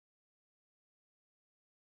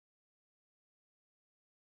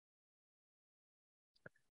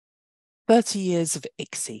30 years of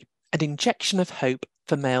ICSI, an injection of hope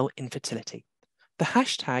for male infertility. The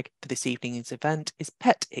hashtag for this evening's event is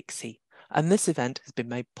PetICSI, and this event has been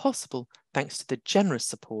made possible thanks to the generous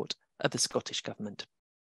support of the Scottish Government.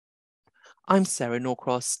 I'm Sarah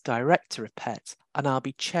Norcross, Director of PET, and I'll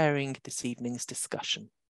be chairing this evening's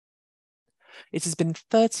discussion. It has been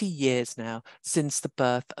 30 years now since the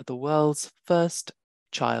birth of the world's first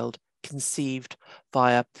child conceived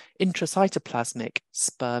via intracytoplasmic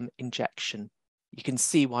sperm injection. You can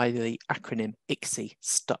see why the acronym ICSI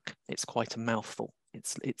stuck. It's quite a mouthful,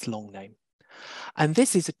 its long name. And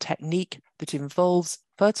this is a technique that involves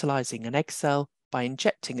fertilizing an egg cell by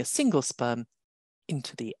injecting a single sperm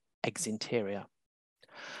into the egg's interior.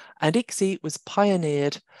 And ICSI was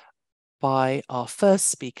pioneered by our first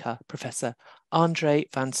speaker, Professor André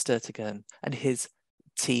van Steirteghem, and his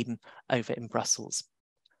team over in Brussels.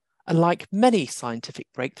 And like many scientific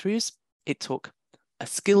breakthroughs, it took a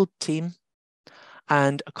skilled team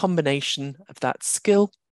and a combination of that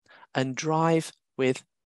skill and drive with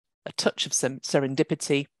a touch of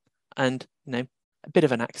serendipity and, a bit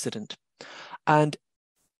of an accident. And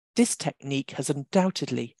this technique has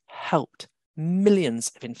undoubtedly helped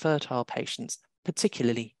millions of infertile patients,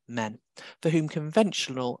 particularly men, for whom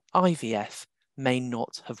conventional IVF may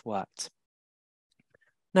not have worked.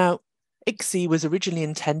 Now, ICSI was originally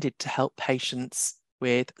intended to help patients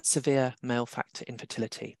with severe male factor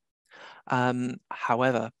infertility.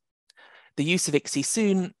 However, the use of ICSI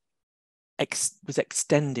soon was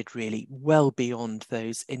extended really well beyond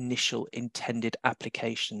those initial intended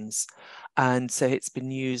applications. And so it's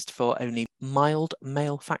been used for only mild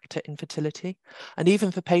male factor infertility, and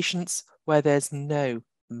even for patients where there's no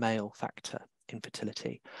male factor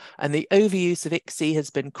infertility. And the overuse of ICSI has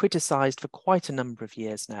been criticised for quite a number of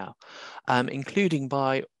years now, including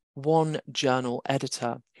by one journal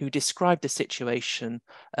editor who described the situation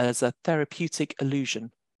as a therapeutic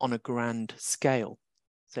illusion on a grand scale.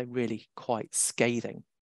 So really quite scathing.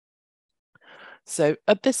 So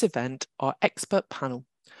at this event, our expert panel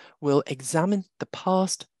will examine the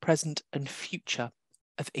past, present and future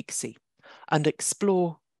of ICSI and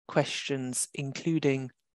explore questions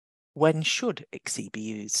including: when should ICSI be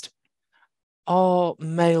used? Are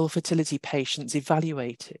male fertility patients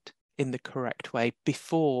evaluated in the correct way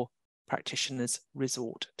before practitioners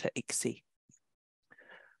resort to ICSI?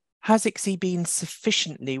 Has ICSI been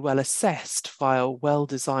sufficiently well assessed via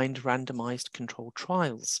well-designed randomized controlled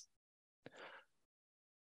trials?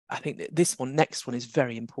 I think that next one is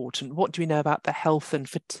very important. What do we know about the health and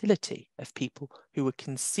fertility of people who were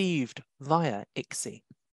conceived via ICSI?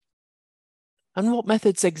 And what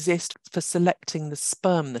methods exist for selecting the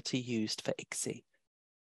sperm that are used for ICSI?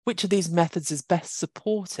 Which of these methods is best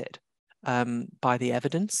supported by the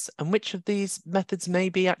evidence, and which of these methods may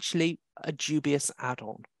be actually a dubious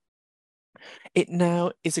add-on? It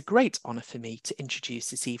now is a great honour for me to introduce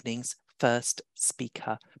this evening's first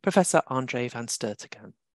speaker, Professor André van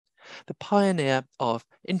Steirteghem, the pioneer of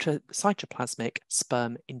intracytoplasmic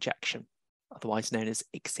sperm injection, otherwise known as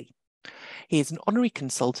ICSI. He is an honorary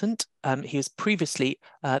consultant. He was previously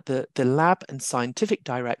the lab and scientific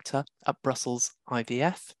director at Brussels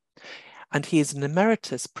IVF, and he is an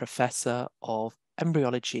Emeritus Professor of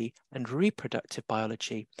Embryology and Reproductive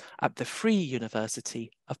Biology at the Free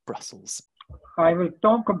University of Brussels. I will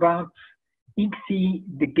talk about ICSI,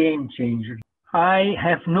 the game changer. I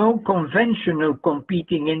have no conventional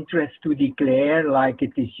competing interest to declare like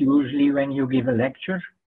it is usually when you give a lecture,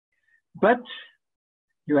 but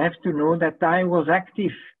you have to know that I was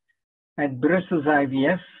active at Brussels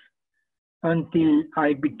IVF until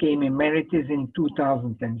I became Emeritus in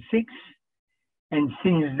 2006, and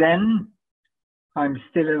since then I'm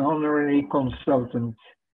still an honorary consultant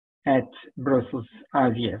at Brussels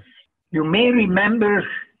IVF. You may remember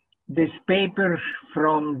this paper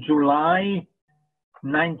from July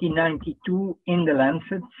 1992 in The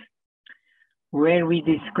Lancet, where we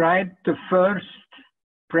described the first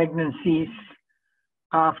pregnancies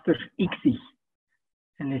after ICSI.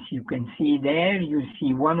 And as you can see there, you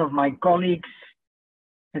see one of my colleagues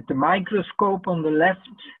at the microscope on the left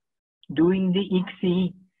doing the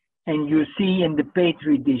ICSI, and you see in the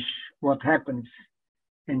petri dish what happens.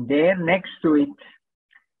 And there next to it,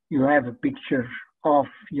 you have a picture of,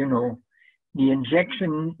 the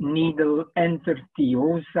injection needle entered the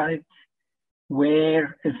oocyte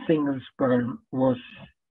where a single sperm was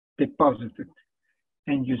deposited.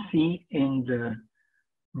 And you see in the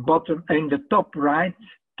bottom, in the top right,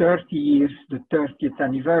 30 years, the 30th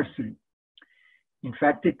anniversary. In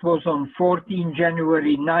fact, it was on 14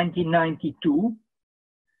 January 1992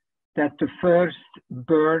 that the first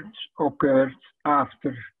birth occurred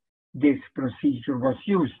after this procedure was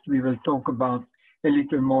used. We will talk about a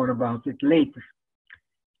little more about it later.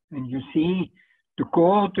 And you see, the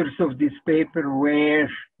co-authors of this paper were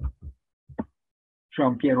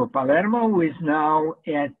Jean-Piero Palermo, who is now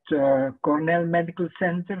at Cornell Medical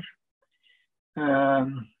Center,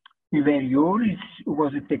 Hubert Joris, who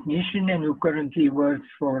was a technician and who currently works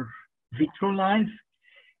for Vitrolife,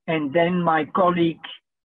 and then my colleague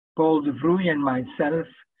Paul de Vroey and myself,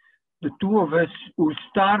 the two of us who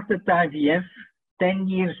started IVF 10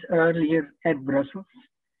 years earlier at Brussels.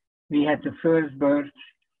 We had the first birth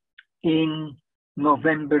in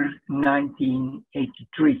November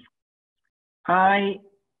 1983. I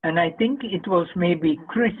think it was maybe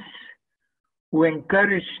Chris who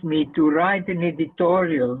encouraged me to write an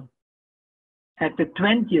editorial at the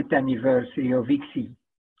 20th anniversary of ICSI.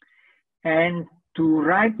 And to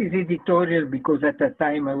write this editorial, because at that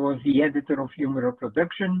time I was the editor of Human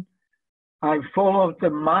Reproduction, I followed the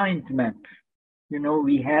mind map. You know,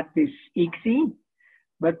 we had this ICSI,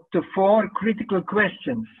 but the 4 critical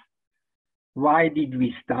questions. Why did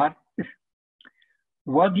we start?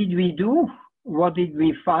 What did we do? What did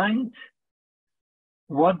we find?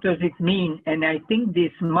 What does it mean? And I think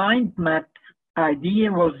this mind map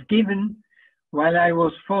idea was given while I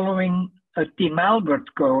was following a Tim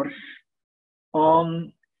Albert course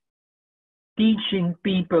on teaching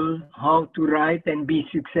people how to write and be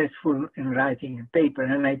successful in writing a paper.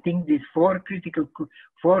 And I think these 4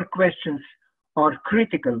 questions are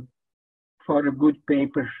critical for a good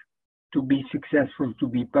paper to be successful, to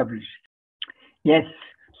be published. Yes,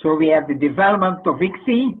 so we have the development of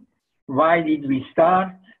ICSI. Why did we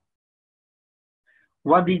start?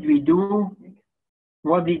 What did we do?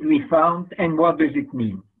 What did we find? And what does it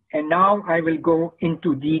mean? And now I will go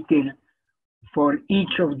into detail for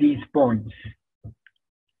each of these points.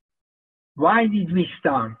 Why did we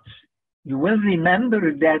start? You will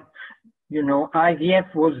remember that, you know,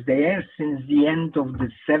 IVF was there since the end of the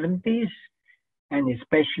 70s, and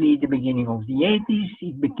especially the beginning of the 80s.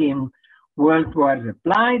 It became worldwide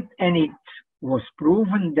applied, and it was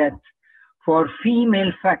proven that for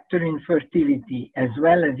female factor infertility as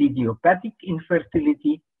well as idiopathic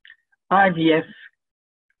infertility, IVF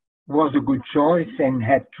was a good choice and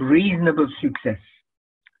had reasonable success.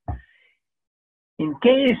 In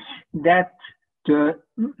case that the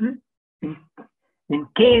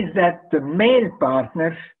male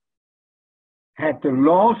partner had a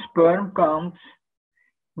low sperm count,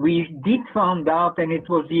 we did find out, and it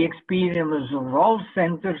was the experience of all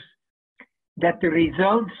centers, that the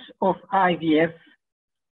results of IVF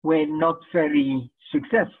were not very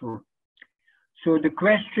successful. So the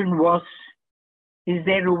question was, is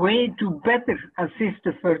there a way to better assist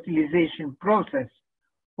the fertilization process?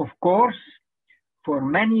 Of course, for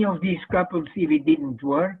many of these couples, if it didn't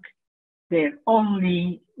work, their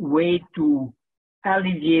only way to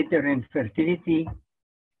alleviate their infertility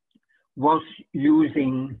was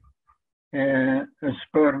using a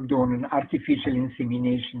sperm donor, artificial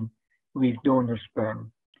insemination with donor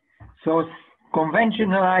sperm. So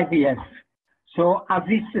conventional IVF, so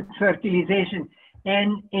assisted fertilization.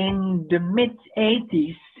 And in the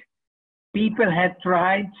mid-80s, people had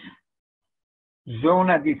tried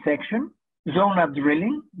zona dissection, zona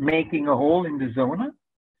drilling, making a hole in the zona,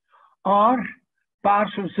 or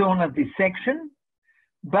partial zona dissection,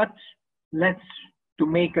 but to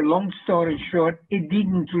make a long story short, it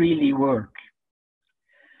didn't really work.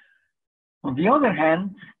 On the other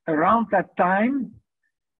hand, around that time,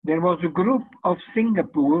 there was a group of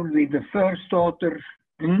Singapore with the first author,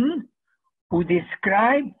 who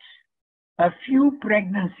described a few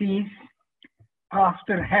pregnancies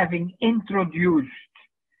after having introduced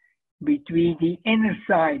between the inner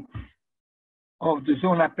side of the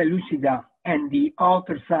zona pellucida and the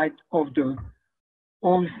outer side of the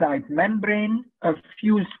oocyte membrane a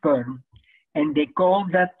few sperm, and they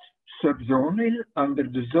called that subzonal under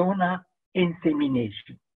the zona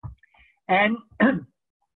insemination. And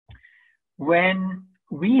when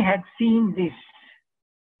we had seen this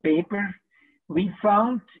paper, we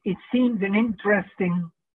found it seemed an interesting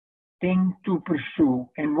thing to pursue.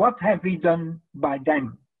 And what have we done by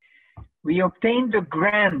then? We obtained a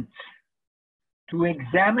grant to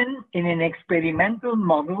examine in an experimental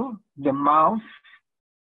model, the mouse,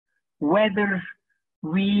 whether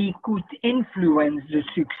we could influence the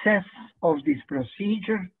success of this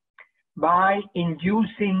procedure by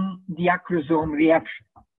inducing the acrosome reaction.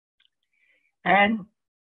 And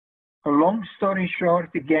a long story short,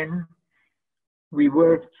 again, we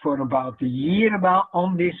worked for about a year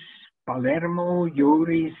on this, Palermo,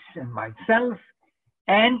 Joris, and myself,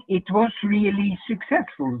 and it was really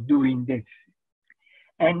successful doing this.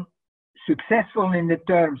 And successful in the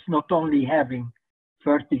terms not only having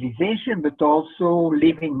fertilization, but also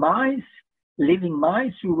living mice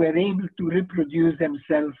who were able to reproduce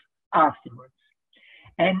themselves afterwards.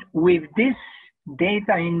 And with this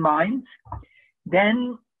data in mind,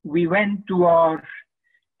 then we went to our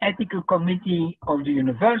ethical committee of the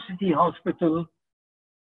university hospital,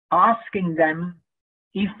 asking them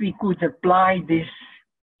if we could apply this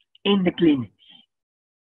in the clinic.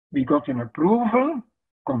 We got an approval,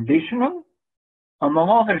 conditional. Among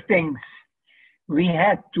other things, we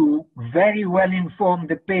had to very well inform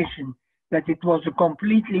the patient that it was a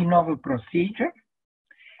completely novel procedure.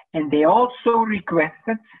 And they also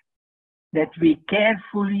requested that we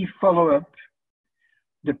carefully follow up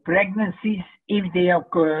the pregnancies if they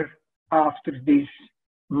occur after this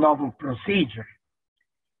novel procedure,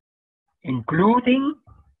 including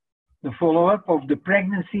the follow-up of the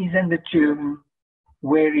pregnancies and the children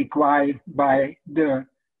were required by the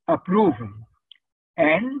approval.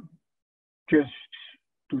 And just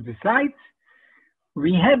to the side,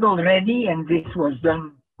 we had already, and this was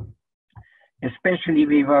done especially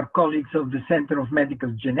with our colleagues of the Center of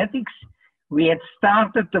Medical Genetics, we had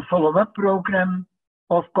started the follow-up program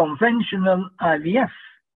of conventional IVF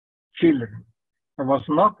children. There was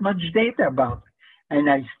not much data about it. And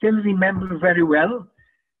I still remember very well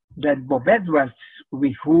that Bob Edwards,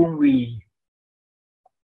 with whom we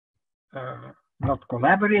not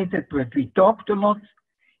collaborated, but we talked a lot,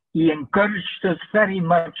 he encouraged us very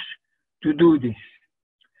much to do this.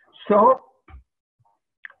 So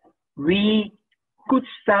we could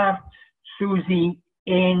start Susie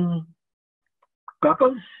in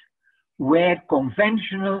couples where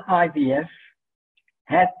conventional IVF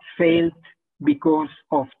had failed because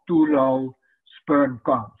of too low sperm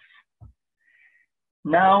counts.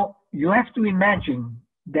 Now, you have to imagine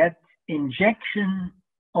that injection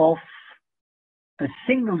of a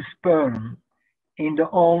single sperm in the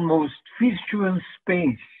almost visual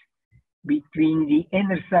space between the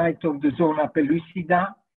inner side of the zona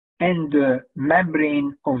pellucida and the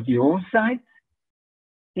membrane of the oocyte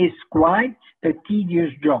is quite a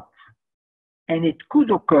tedious job. And it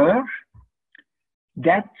could occur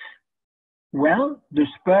that, well, the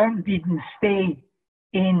sperm didn't stay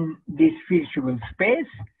in this visual space,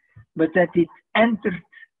 but that it entered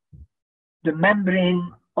the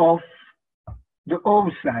membrane of the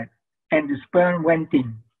oocyte and the sperm went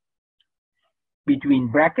in.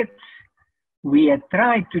 Between brackets, we had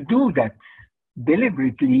tried to do that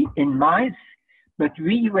deliberately in mice, but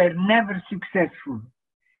we were never successful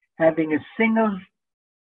having a single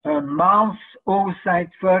mouse oocyte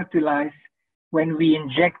fertilized when we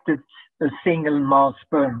injected a single mouse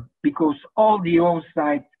sperm, because all the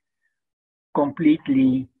oocytes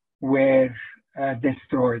completely were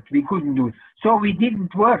destroyed. We couldn't do it. So we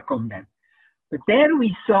didn't work on that. But there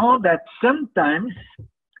we saw that sometimes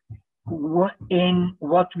in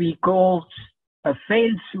what we called a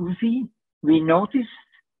failed Susie, we noticed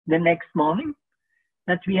the next morning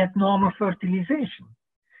that we had normal fertilization.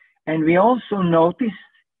 And we also noticed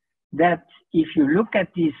that if you look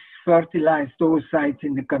at these fertilized oocytes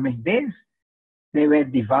in the coming days, they were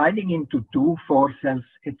dividing into 2, 4 cells,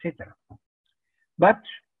 etc. But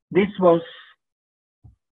this was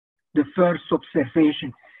the first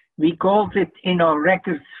observation. We called it in our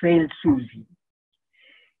records failed Susie.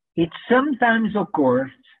 It sometimes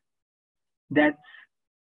occurs that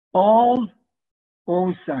all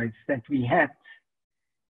oocytes that we had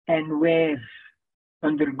and were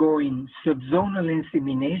undergoing subzonal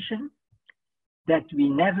insemination, that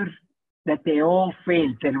they all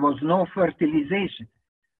failed. There was no fertilization.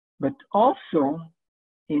 But also,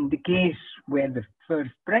 in the case where the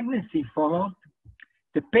first pregnancy followed,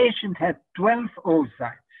 the patient had 12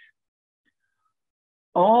 oocytes.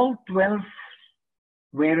 All 12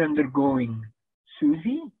 were undergoing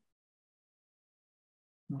Susie,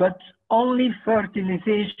 but only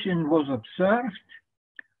fertilization was observed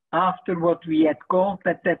after what we had called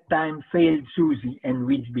at that time failed Susie, and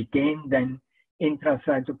which became then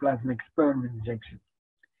intracytoplasmic sperm injection.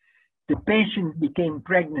 The patient became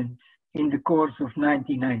pregnant in the course of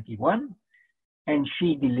 1991, and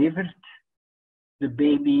she delivered the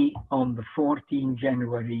baby on the 14th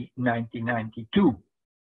January 1992.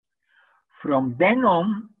 From then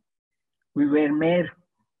on, we were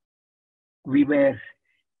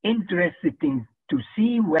interested to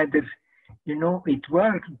see whether, it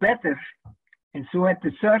worked better. And so at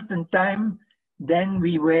a certain time, then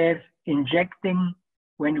we were injecting,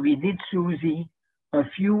 when we did Susie, a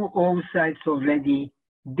few oocytes already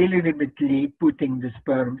deliberately putting the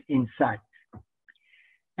sperm inside.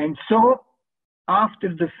 And so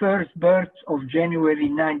after the first birth of January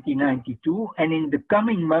 1992, and in the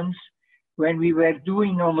coming months, when we were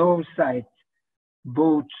doing on our side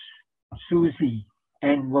both SUSI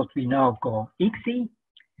and what we now call ICSI,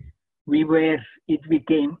 it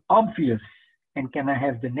became obvious, and can I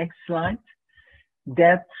have the next slide,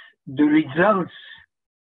 that the results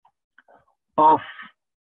of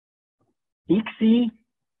ICSI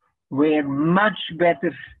were much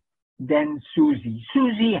better than SUSI.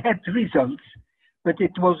 SUSI had results, but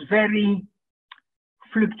it was very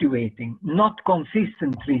fluctuating, not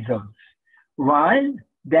consistent results. While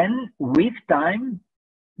then, with time,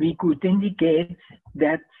 we could indicate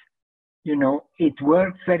that, you know, it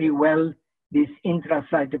worked very well, this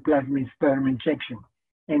intracytoplasmic sperm injection.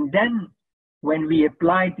 And then, when we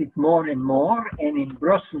applied it more and more, and in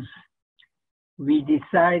Brussels, we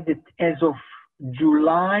decided as of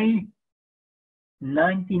July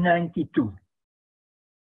 1992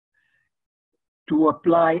 to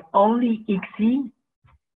apply only ICSI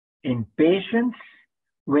in patients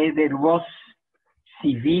where there was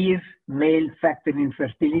severe male factor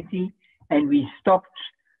infertility, and we stopped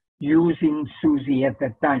using SUSI at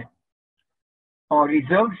that time. Our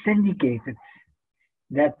results indicated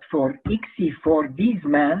that for ICSI for these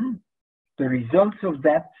men, the results of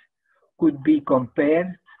that could be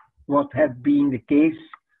compared what had been the case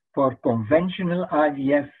for conventional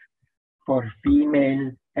IVF for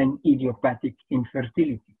female and idiopathic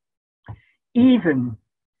infertility. Even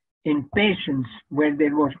in patients where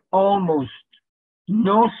there was almost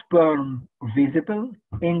no sperm visible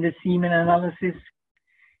in the semen analysis,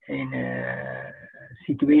 in a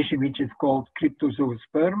situation which is called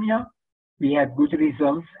cryptozoospermia, we had good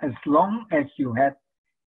results as long as you had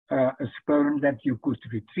a sperm that you could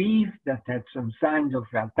retrieve, that had some signs of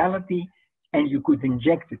vitality, and you could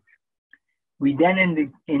inject it. We then,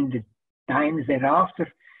 in the times thereafter,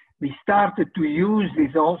 we started to use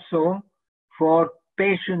this also for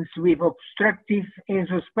patients with obstructive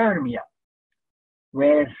azoospermia,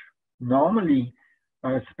 where normally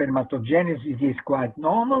spermatogenesis is quite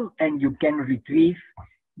normal, and you can retrieve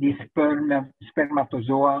the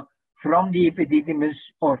spermatozoa from the epididymis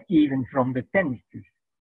or even from the testes.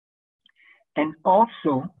 And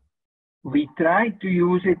also, we try to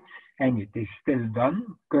use it, and it is still done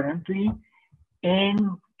currently,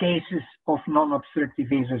 in cases of non-obstructive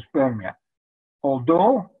azoospermia,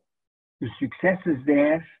 although the successes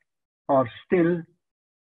there are still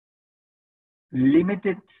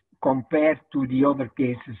limited compared to the other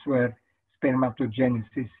cases where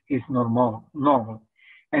spermatogenesis is normal.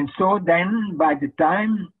 And so then, by the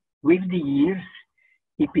time, with the years,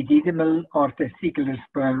 epididymal or testicular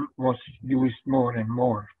sperm was used more and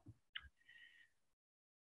more.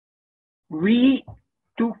 We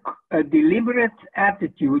took a deliberate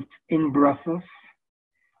attitude in Brussels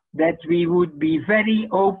that we would be very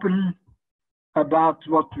open about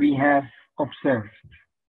what we have observed.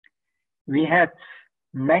 We had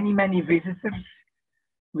many, many visitors.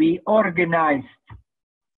 We organized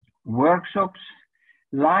workshops,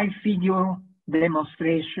 live video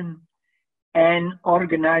demonstration, and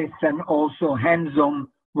organized and also hands-on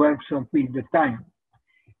workshop with the time.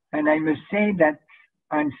 And I must say that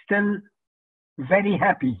I'm still very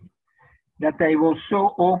happy that I was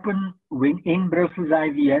so open in Brussels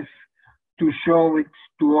IVF to show it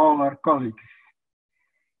to all our colleagues.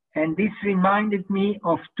 And this reminded me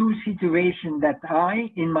of two situations that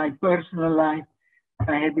in my personal life,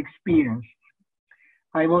 I had experienced.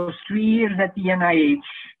 I was 3 years at the NIH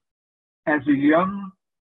as a young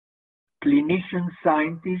clinician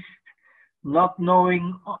scientist, not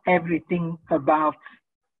knowing everything about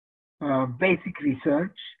basic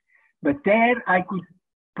research, but there I could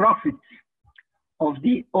profit of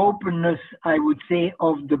the openness, I would say,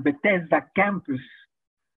 of the Bethesda campus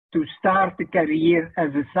to start a career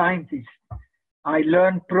as a scientist. I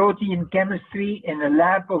learned protein chemistry in a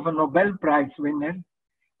lab of a Nobel Prize winner,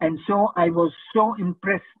 and so I was so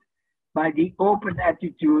impressed by the open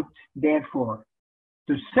attitude, therefore.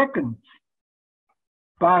 The second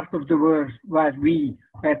part of the world where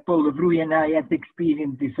Paul de Vroey and I had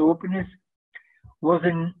experienced this openness was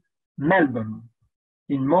in Melbourne,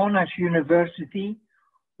 in Monash University,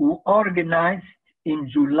 who organized in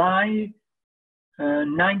July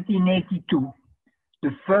 1982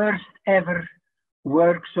 the first ever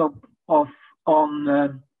workshop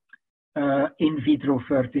on in vitro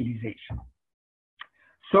fertilization.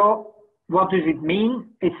 So what does it mean?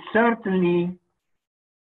 It's certainly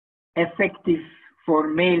effective for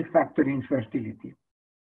male factor infertility.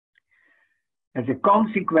 As a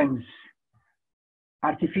consequence,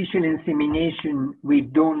 artificial insemination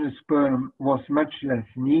with donor sperm was much less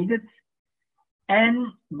needed, and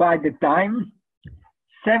by the time,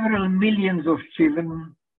 several millions of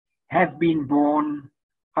children have been born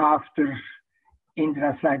after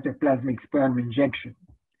intracytoplasmic sperm injection.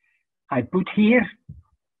 I put here,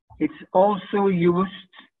 it's also used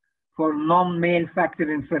for non-male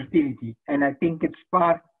factor infertility. And I think it's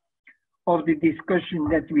part of the discussion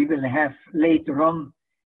that we will have later on.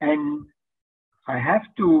 And I have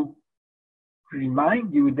to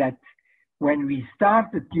remind you that when we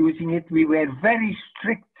started using it, we were very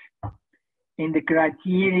strict in the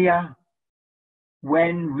criteria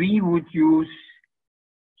when we would use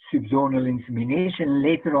subzonal insemination,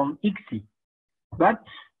 later on ICSI. But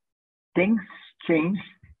things changed,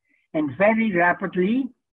 and very rapidly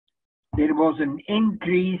there was an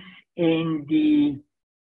increase in the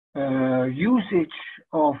usage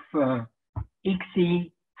of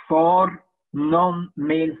ICSI for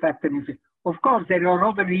non-male factor infertility. Of course, there are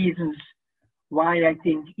other reasons why I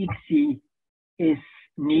think ICSI is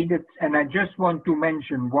needed, and I just want to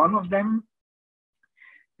mention one of them.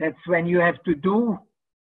 That's when you have to do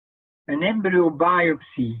an embryo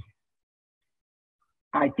biopsy.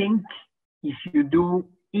 I think if you do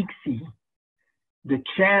ICSI, the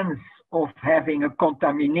chance of having a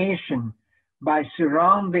contamination by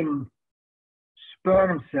surrounding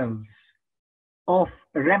sperm cells of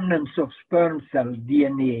remnants of sperm cell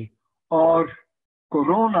DNA or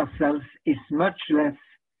corona cells is much less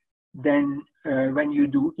than when you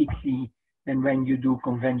do ICSI than when you do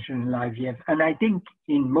conventional IVF. And I think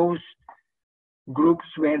in most groups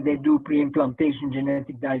where they do pre-implantation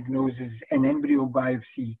genetic diagnosis and embryo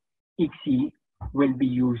biopsy, ICSI will be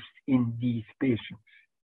used in these patients.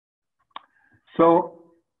 So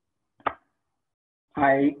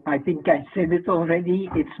I think I said it already,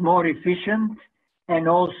 it's more efficient, and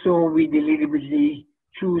also we deliberately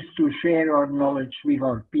choose to share our knowledge with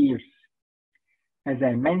our peers. As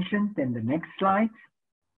I mentioned in the next slide,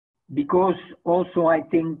 because also I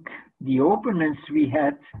think the openness we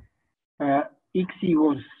had, ICSI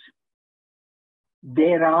was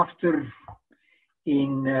thereafter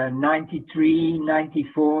in 93,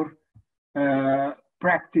 94,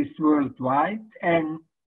 practiced worldwide, and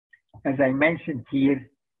as I mentioned here,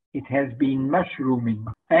 it has been mushrooming.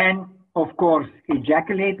 And of course,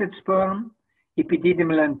 ejaculated sperm,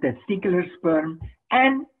 epididymal and testicular sperm,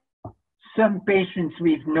 and some patients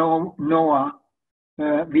with NOA,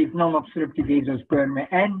 with non-obstructive vasospasm.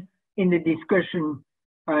 And in the discussion,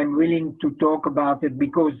 I'm willing to talk about it,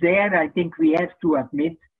 because there I think we have to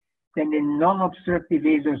admit that in non-obstructive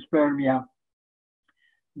vasospermia,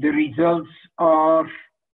 the results are,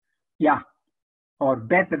 are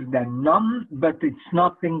better than none, but it's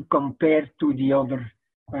nothing compared to the other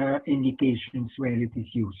indications where it is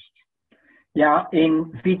used.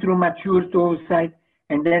 In vitro mature oocyte,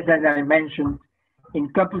 and as I mentioned, in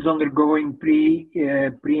couples undergoing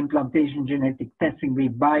pre-implantation genetic testing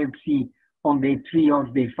with biopsy on day 3 or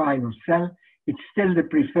day 5 of cell, it's still the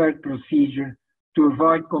preferred procedure to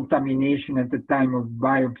avoid contamination at the time of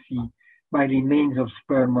biopsy by remains of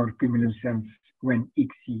sperm or cumulus cells when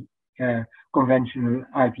ICSI, conventional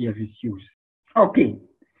IVF, is used. Okay,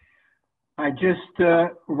 I just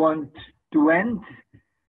want to end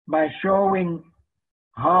by showing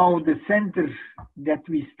how the center that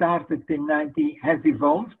we started in 90 has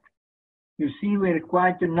evolved. You see we're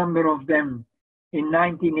quite a number of them in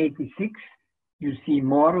 1986. You see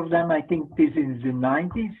more of them. I think this is the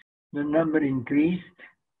 90s. The number increased.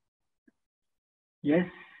 Yes,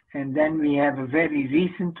 and then we have a very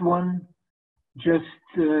recent one just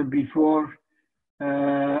before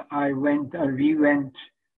we went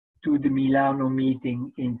to the Milano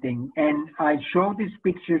meeting in thing. And I show this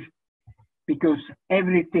picture because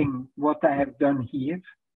everything what I have done here,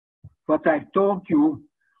 what I told you,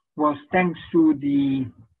 was thanks to the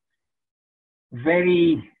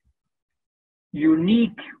very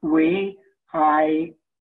unique way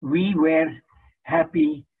we were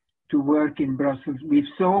happy to work in Brussels with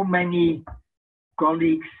so many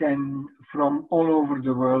colleagues and from all over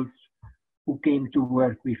the world who came to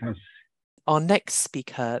work with us. Our next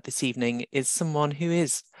speaker this evening is someone who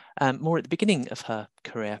is more at the beginning of her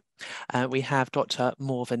career. We have Dr.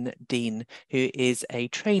 Morven Dean, who is a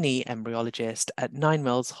trainee embryologist at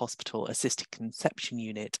Ninewells Hospital Assisted Conception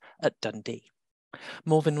Unit at Dundee.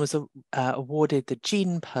 Morven was awarded the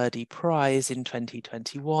Jean Purdy Prize in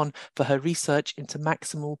 2021 for her research into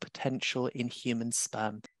maximal potential in human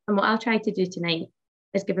sperm. And what I'll try to do tonight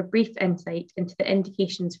is give a brief insight into the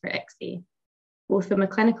indications for ICSI, both from a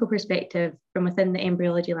clinical perspective from within the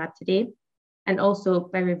embryology lab today, and also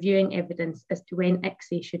by reviewing evidence as to when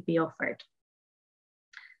ICSI should be offered.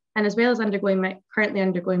 And as well as currently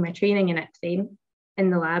undergoing my training in ICSI in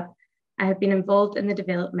the lab, I have been involved in the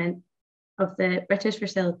development of the British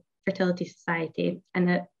Fertility Society and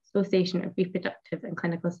the Association of Reproductive and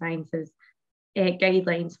Clinical Sciences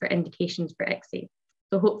guidelines for indications for ICSI.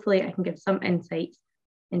 So hopefully I can give some insights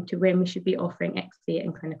into when we should be offering ICSI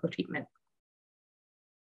in clinical treatment.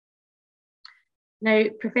 Now,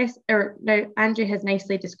 André has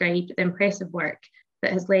nicely described the impressive work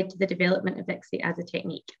that has led to the development of ICSI as a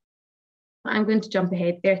technique. But I'm going to jump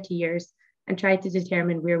ahead 30 years and try to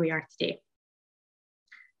determine where we are today.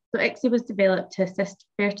 So ICSI was developed to assist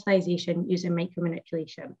fertilization using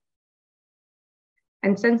micromanipulation.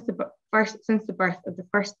 And since the birth of the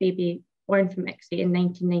first baby born from ICSI in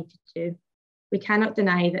 1992, we cannot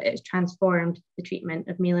deny that it has transformed the treatment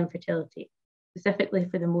of male infertility, specifically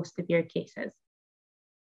for the most severe cases.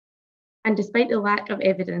 And despite the lack of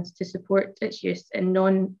evidence to support its use in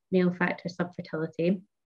non-male factor subfertility,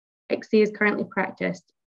 ICSI is currently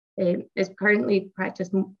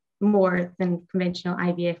practiced more than conventional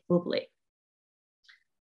IVF globally.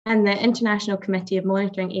 And the International Committee of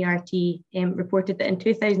Monitoring ART reported that in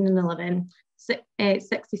 2011,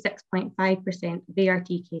 66.5% of ART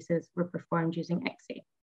cases were performed using ICSI.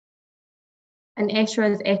 And ESHRE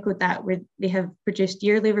has echoed that, where they have produced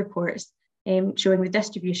yearly reports showing the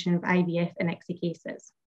distribution of IVF and ICSI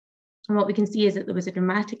cases. And what we can see is that there was a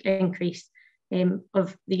dramatic increase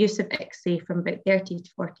of the use of ICSI from about 30 to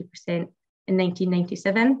 40% in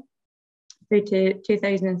 1997 through to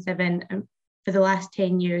 2007. And for the last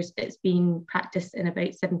 10 years, it's been practiced in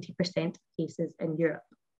about 70% of cases in Europe.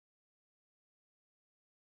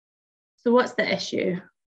 So what's the issue?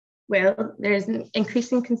 Well, there's an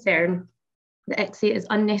increasing concern that ICSI is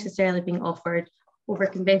unnecessarily being offered over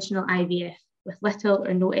conventional IVF with little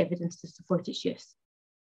or no evidence to support its use.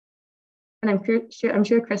 And I'm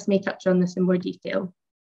sure Chris may touch on this in more detail,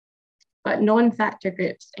 but non-factor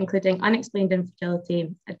groups, including unexplained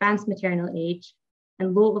infertility, advanced maternal age,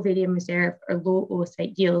 and low ovarian reserve or low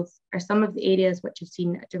oocyte yields are some of the areas which have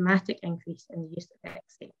seen a dramatic increase in the use of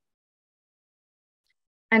ICSI.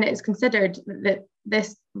 And it is considered that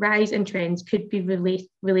this rise in trends could be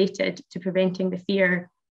related to preventing the fear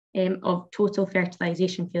of total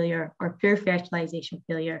fertilization failure or pure fertilization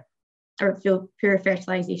failure, or pure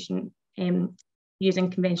fertilization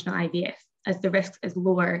using conventional IVF, as the risk is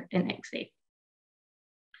lower in ICSI.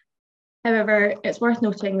 However, it's worth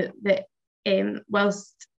noting that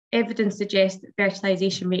whilst evidence suggests that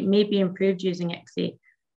fertilization rate may be improved using ICSI,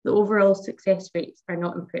 the overall success rates are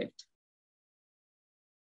not improved.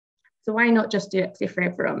 So why not just do ICSI for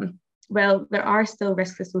everyone? Well, there are still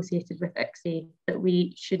risks associated with ICSI that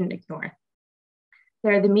we shouldn't ignore.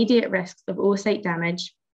 There are the immediate risks of oocyte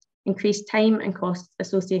damage, increased time and costs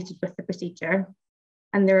associated with the procedure,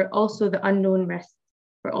 and there are also the unknown risks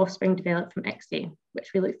for offspring developed from ICSI, which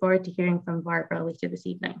we look forward to hearing from Barbara later this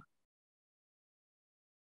evening.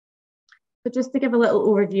 So just to give a little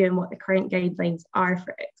overview on what the current guidelines are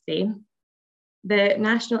for ICSI, the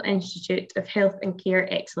National Institute of Health and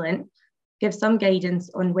Care Excellence gives some guidance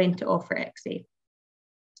on when to offer ICSI.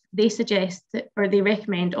 They suggest or they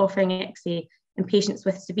recommend offering ICSI in patients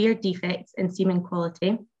with severe defects in semen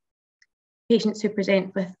quality, patients who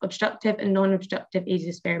present with obstructive and non-obstructive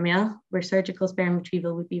azoospermia, where surgical sperm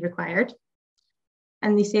retrieval would be required.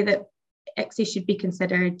 And they say that ICSI should be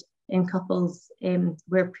considered in couples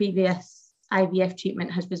where previous IVF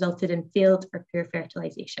treatment has resulted in failed or poor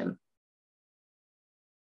fertilization.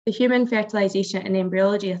 The Human Fertilization and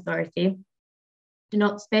Embryology Authority do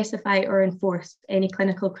not specify or enforce any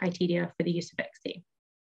clinical criteria for the use of ICSI,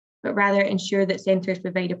 but rather ensure that centres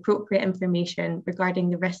provide appropriate information regarding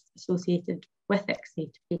the risks associated with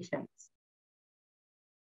ICSI to patients.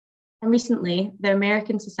 And recently, the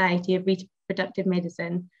American Society of Reproductive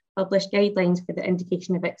Medicine published guidelines for the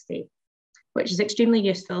indication of ICSI, which is extremely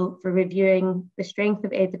useful for reviewing the strength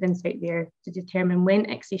of evidence out there to determine when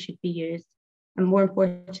ICSI should be used, and more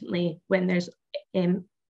importantly, when there's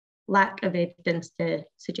lack of evidence to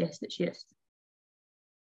suggest its use.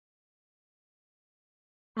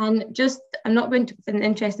 And just, I'm not going to, in the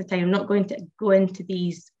interest of time, I'm not going to go into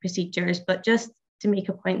these procedures, but just to make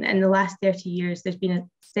a point that in the last 30 years, there's been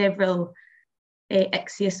several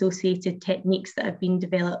ICSI-associated techniques that have been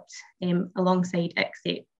developed alongside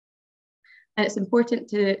ICSI. And it's important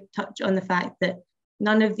to touch on the fact that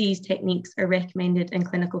none of these techniques are recommended in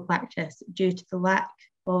clinical practice due to the lack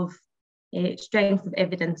of strength of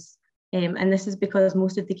evidence. And this is because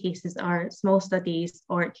most of the cases are small studies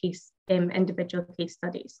or individual case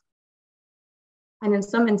studies. And in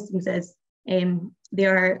some instances, they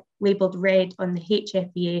are labelled red on the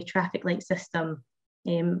HFEA traffic light system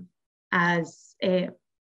as to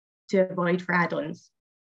avoid for add-ons.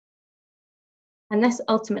 And this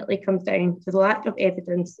ultimately comes down to the lack of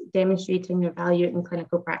evidence demonstrating their value in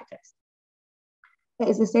clinical practice. It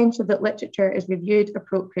is essential that literature is reviewed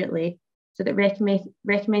appropriately so that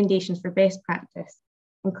recommendations for best practice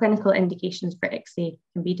and clinical indications for ICSI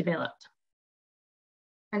can be developed.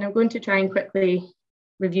 And I'm going to try and quickly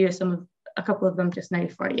review a couple of them just now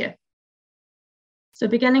for you. So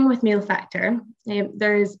beginning with male factor,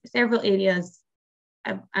 there's several areas,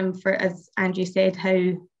 as André said,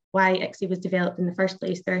 why ICSI was developed in the first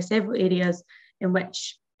place. There are several areas in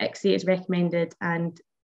which ICSI is recommended, and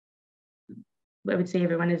I would say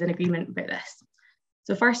everyone is in agreement about this.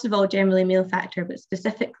 So first of all, generally male factor, but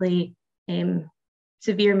specifically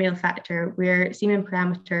severe male factor, where semen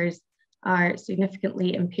parameters are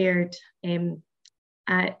significantly impaired,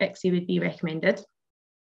 ICSI would be recommended.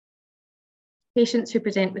 Patients who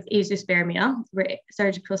present with azoospermia, where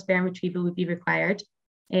surgical sperm retrieval would be required,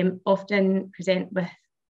 often present with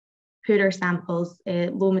poorer samples,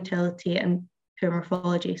 low motility and poor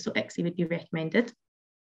morphology, so ICSI would be recommended.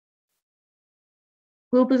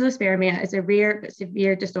 Globosospermia is a rare but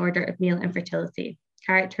severe disorder of male infertility,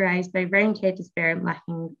 characterised by round-headed sperm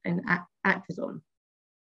lacking an acrosome.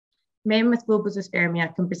 Men with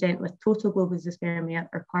globosospermia can present with total globosospermia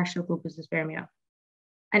or partial globosospermia,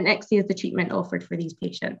 and ICSI is the treatment offered for these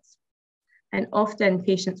patients. And often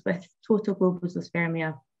patients with total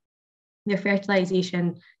globosospermia, their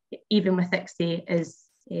fertilisation, even with ICSI, is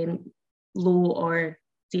low or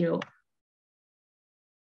zero.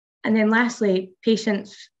 And then lastly,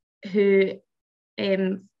 patients who,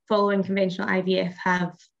 following conventional IVF,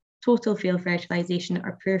 have total failed fertilisation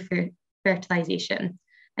or poor fertilisation.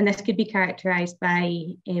 And this could be characterised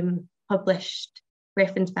by published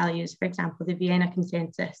reference values, for example, the Vienna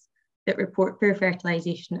consensus, that report poor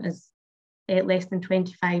fertilisation as less than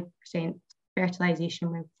 25%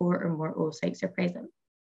 fertilisation when 4 or more oocytes are present.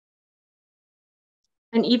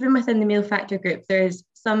 And even within the male factor group, there's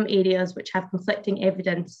some areas which have conflicting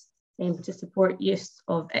evidence to support use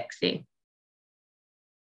of ICSI.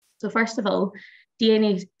 So first of all,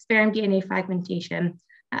 sperm DNA fragmentation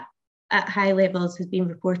at high levels has been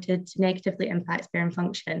reported to negatively impact sperm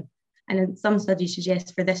function. And in some studies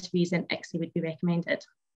suggest for this reason, ICSI would be recommended.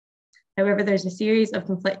 However, there's a series of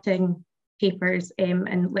conflicting papers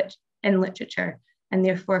in literature, and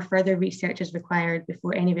therefore further research is required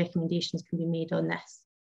before any recommendations can be made on this.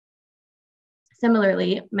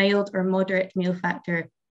 Similarly, mild or moderate male factor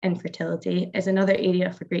infertility is another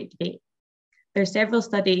area for great debate. There are several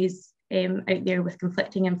studies out there with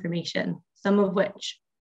conflicting information, some of which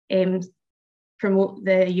promote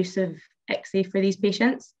the use of ICSI for these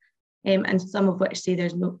patients, and some of which say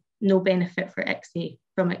there's no benefit from ICSI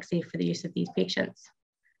for the use of these patients.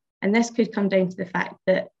 And this could come down to the fact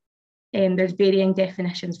that there's varying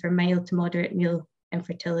definitions for mild to moderate male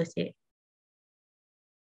infertility.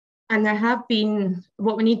 And there have been,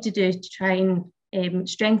 what we need to do to try and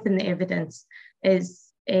strengthen the evidence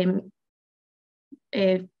is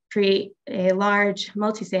create large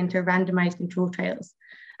multi-centre randomised control trials.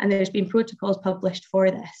 And there's been protocols published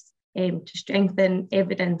for this to strengthen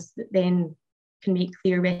evidence that then can make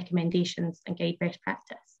clear recommendations and guide best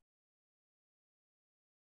practice.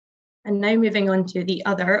 And now moving on to the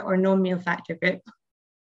other or non-male factor group.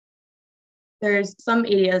 There's some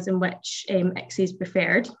areas in which ICSI is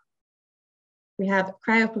preferred. We have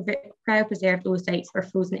cryopreserved oocytes or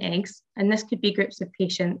frozen eggs, and this could be groups of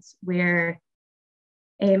patients where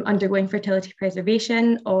undergoing fertility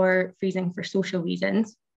preservation or freezing for social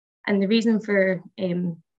reasons. And the reason for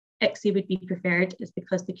ICSI would be preferred is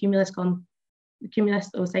because the cumulus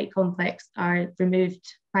oocyte complex are removed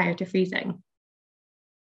prior to freezing.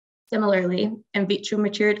 Similarly, in vitro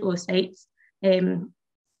matured oocytes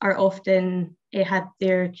are often had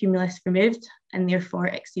their cumulus removed, and therefore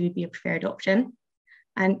ICSI would be a preferred option.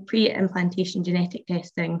 And pre-implantation genetic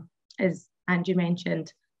testing, as Andrew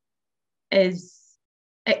mentioned,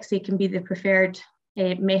 ICSI can be the preferred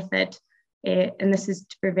method, and this is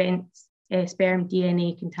to prevent sperm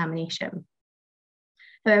DNA contamination.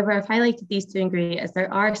 However, I've highlighted these two in grey as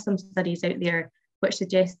there are some studies out there which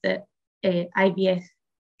suggest that IVF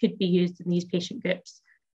could be used in these patient groups,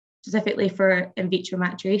 specifically for in vitro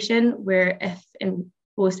maturation, where if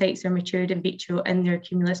oocytes are matured in vitro in their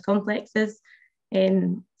cumulus complexes,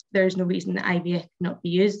 there's no reason that IVF cannot be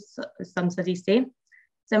used, as some studies say.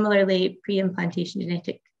 Similarly, pre-implantation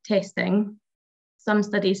genetic testing, some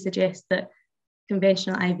studies suggest that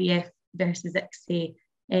conventional IVF versus ICSI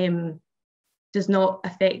does not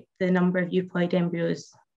affect the number of euploid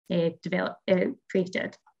embryos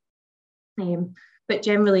created. But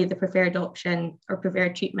generally the preferred option or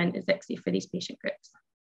preferred treatment is ICSI for these patient groups.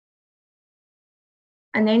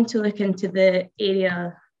 And then to look into the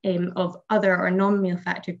area of other or non-male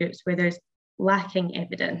factor groups where there's lacking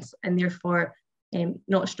evidence and therefore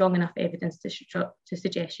not strong enough evidence to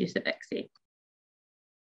suggest use of ICSI.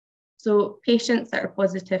 So patients that are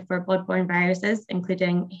positive for blood-borne viruses,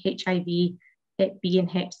 including HIV, Hep B and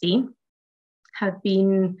Hep C, have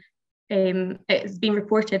been, it's been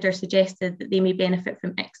reported or suggested that they may benefit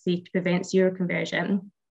from ICSI to prevent seroconversion.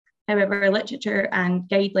 However, literature and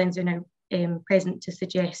guidelines are now present to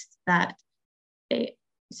suggest that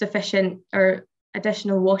sufficient or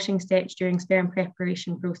additional washing steps during sperm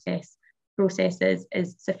preparation processes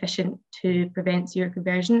is sufficient to prevent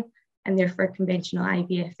seroconversion, and therefore conventional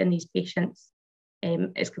IVF in these patients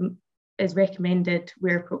is recommended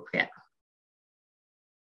where appropriate.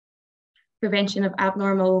 Prevention of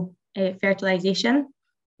abnormal fertilization,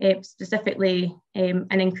 specifically an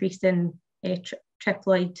increase in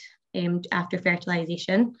triploid after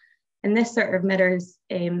fertilization. And this sort of mirrors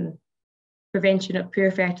prevention of poor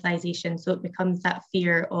fertilization, so it becomes that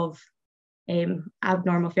fear of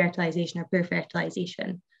abnormal fertilization or poor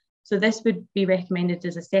fertilization. So this would be recommended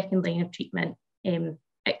as a second line of treatment,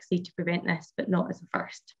 ICSI to prevent this, but not as a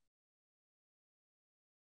first.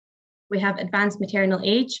 We have advanced maternal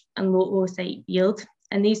age and low oocyte yield,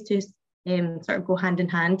 and these two sort of go hand in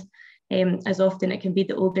hand, as often it can be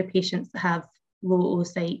the older patients that have low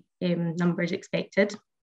oocyte numbers expected.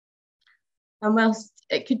 And whilst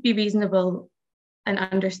it could be reasonable and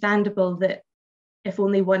understandable that if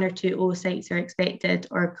only 1 or 2 oocytes are expected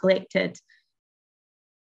or collected,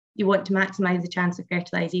 you want to maximise the chance of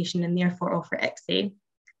fertilisation and therefore offer ICSI.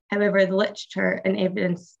 However, the literature and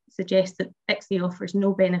evidence suggests that ICSI offers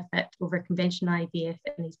no benefit over conventional IVF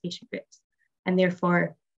in these patient groups, and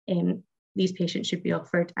therefore these patients should be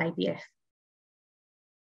offered IVF.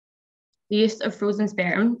 The use of frozen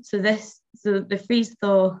sperm. So the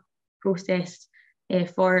freeze-thaw process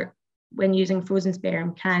for when using frozen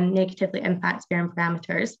sperm can negatively impact sperm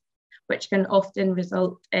parameters, which can often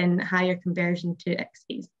result in higher conversion to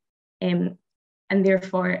ICSIs. And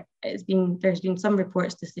therefore, there's been some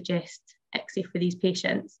reports to suggest ICSI for these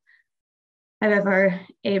patients. However,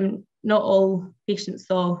 not all patients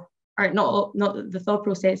thaw, or the thaw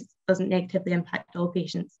process doesn't negatively impact all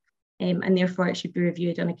patients, and therefore it should be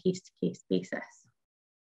reviewed on a case-to-case basis.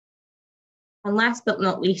 And last but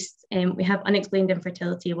not least, we have unexplained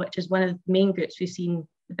infertility, which is one of the main groups we've seen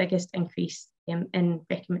the biggest increase in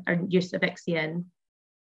use of ICSI in.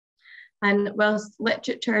 And whilst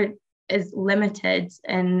literature is limited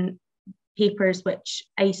in papers which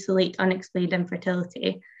isolate unexplained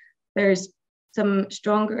infertility, there's some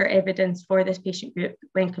stronger evidence for this patient group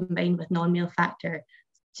when combined with non-male factor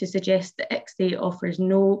to suggest that ICSI offers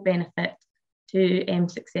no benefit to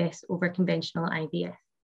success over conventional IVF.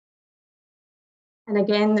 And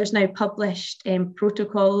again, there's now published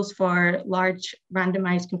protocols for large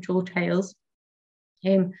randomized control trials,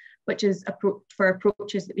 which is for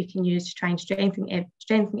approaches that we can use to try and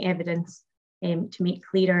strengthen evidence to make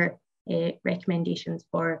clearer recommendations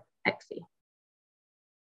for ICSI.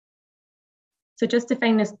 So just to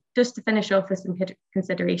finish off with some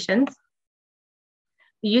considerations,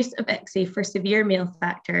 the use of ICSI for severe male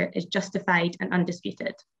factor is justified and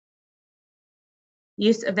undisputed.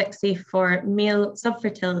 Use of ICSI for male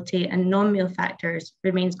subfertility and non-male factors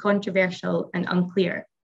remains controversial and unclear.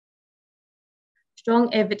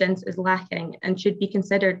 Strong evidence is lacking and should be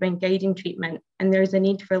considered when guiding treatment, and there is a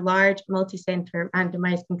need for large multi-centre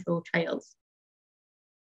randomised control trials.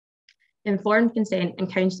 Informed consent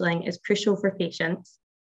and counselling is crucial for patients.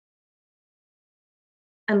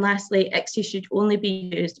 And lastly, ICSI should only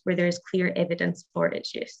be used where there is clear evidence for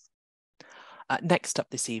its use. Next up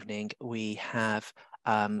this evening, we have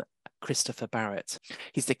Christopher Barratt.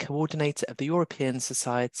 He's the coordinator of the European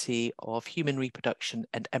Society of Human Reproduction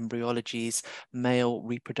and Embryology's Male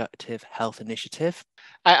Reproductive Health Initiative.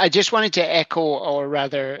 I just wanted to echo, or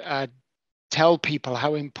rather tell people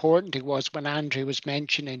how important it was when André was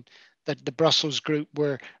mentioning that the Brussels group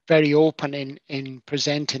were very open in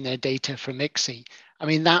presenting their data from ICSI. I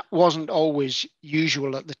mean, that wasn't always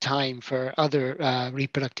usual at the time for other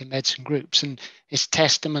reproductive medicine groups, and it's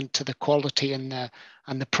testament to the quality and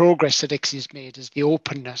the progress that ICSI has made is the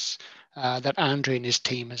openness that André and his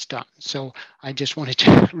team has done. So I just wanted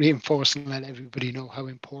to reinforce and let everybody know how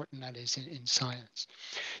important that is in science.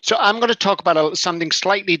 So I'm going to talk about something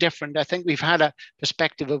slightly different. I think we've had a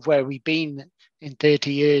perspective of where we've been in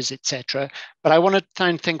 30 years, etc. But I want to try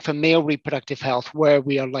and think for male reproductive health, where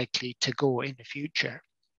we are likely to go in the future.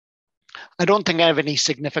 I don't think I have any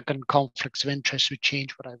significant conflicts of interest which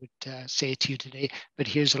change what I would say to you today, but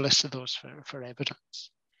here's a list of those for evidence.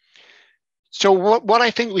 So what I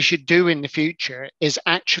think we should do in the future is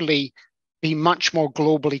actually be much more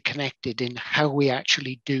globally connected in how we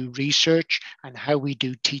actually do research and how we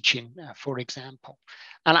do teaching, for example.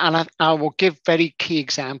 And I will give very key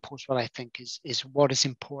examples what I think is what is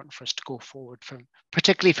important for us to go forward from,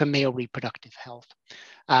 particularly for male reproductive health.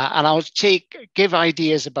 And I'll give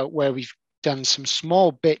ideas about where we've done some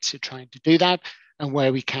small bits of trying to do that and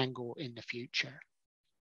where we can go in the future.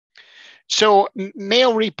 So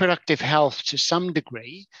male reproductive health to some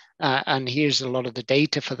degree, and here's a lot of the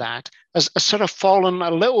data for that, has sort of fallen a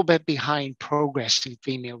little bit behind progress in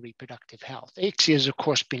female reproductive health. ICSI has, of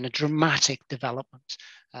course, been a dramatic development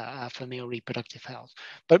for male reproductive health.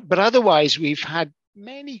 But otherwise, we've had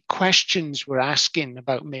many questions we're asking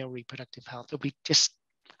about male reproductive health that we just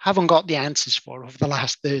haven't got the answers for over the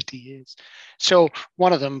last 30 years. So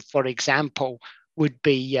one of them, for example, would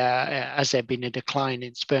be, has there been a decline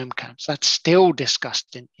in sperm counts? That's still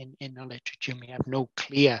discussed in the literature. We have no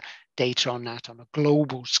clear data on that on a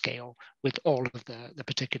global scale with all of the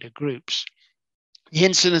particular groups. The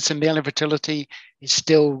incidence of male infertility is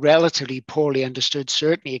still relatively poorly understood,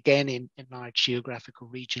 certainly again in large geographical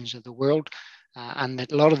regions of the world, and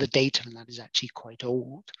that a lot of the data on that is actually quite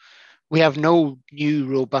old. We have no new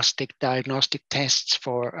robust diagnostic tests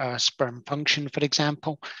for sperm function, for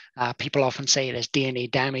example. People often say there's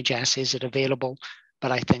DNA damage assays that are available,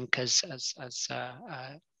 but I think as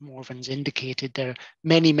Morven's indicated, there are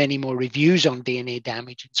many, many more reviews on DNA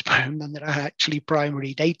damage in sperm than there are actually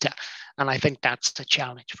primary data. And I think that's the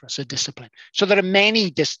challenge for us, a discipline. So there are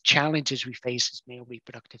many challenges we face as male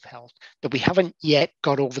reproductive health that we haven't yet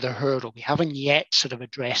got over the hurdle. We haven't yet sort of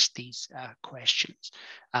addressed these questions.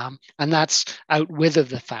 And that's out with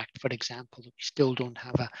the fact, for example, that we still don't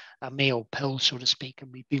have a male pill, so to speak,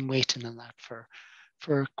 and we've been waiting on that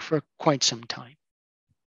for quite some time.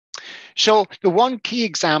 So the one key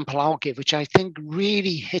example I'll give, which I think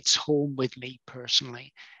really hits home with me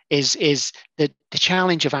personally, is the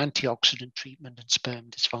challenge of antioxidant treatment and sperm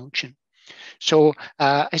dysfunction. So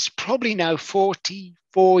it's probably now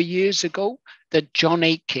 44 years ago that John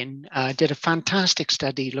Aitken did a fantastic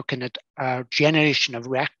study looking at our generation of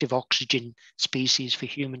reactive oxygen species for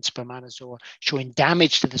human spermatozoa, showing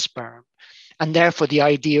damage to the sperm. And therefore, the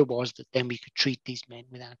idea was that then we could treat these men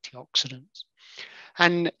with antioxidants.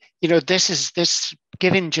 And, you know, this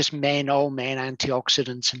giving just all men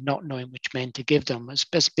antioxidants and not knowing which men to give them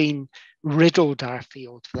has been riddled our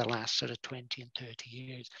field for the last sort of 20 and 30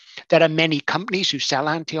 years. There are many companies who sell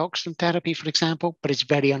antioxidant therapy, for example, but it's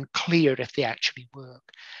very unclear if they actually work.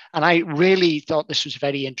 And I really thought this was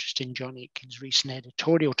very interesting, John Aitken's recent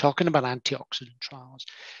editorial talking about antioxidant trials,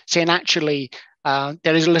 saying actually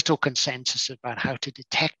there is little consensus about how to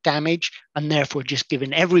detect damage, and therefore just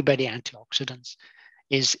giving everybody antioxidants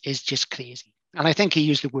is just crazy. And I think he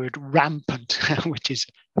used the word rampant, which is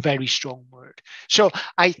a very strong word. So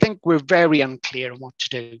I think we're very unclear on what to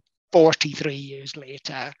do 43 years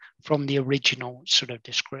later from the original sort of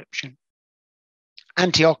description.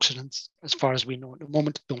 Antioxidants, as far as we know at the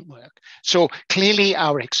moment, don't work. So clearly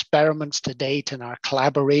our experiments to date and our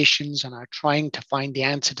collaborations and our trying to find the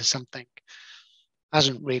answer to something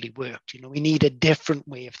hasn't really worked. You know, we need a different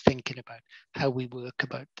way of thinking about how we work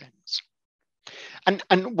about things.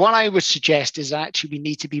 And what I would suggest is actually we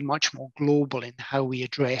need to be much more global in how we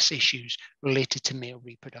address issues related to male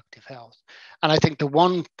reproductive health. And I think the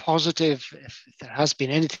one positive, if there has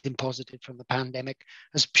been anything positive from the pandemic,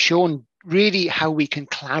 has shown really how we can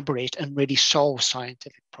collaborate and really solve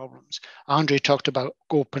scientific problems. André talked about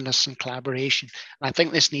openness and collaboration. And I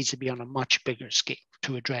think this needs to be on a much bigger scale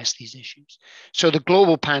to address these issues. So the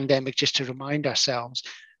global pandemic, just to remind ourselves,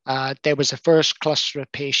 there was a first cluster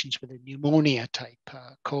of patients with a pneumonia type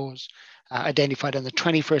cause identified on the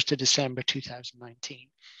 21st of December 2019.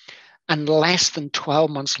 And less than 12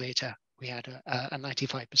 months later, we had a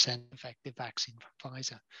 95% effective vaccine from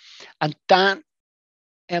Pfizer. And that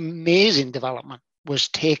amazing development was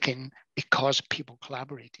taken because people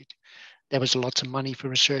collaborated. There was lots of money for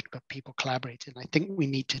research, but people collaborated. And I think we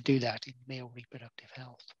need to do that in male reproductive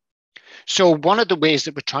health. So one of the ways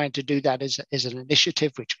that we're trying to do that is an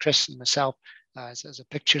initiative which Chris and myself, as a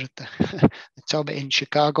picture at the top in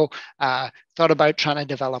Chicago, thought about trying to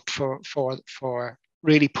develop for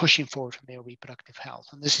really pushing forward for male reproductive health.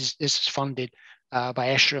 And this is funded by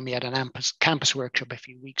ESHRE. We had an campus workshop a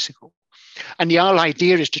few weeks ago. And the whole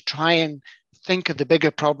idea is to try and think of the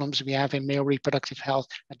bigger problems we have in male reproductive health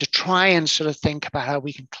and to try and sort of think about how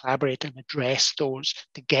we can collaborate and address those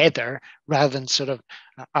together rather than sort of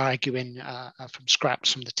arguing from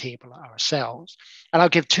scraps from the table ourselves. And I'll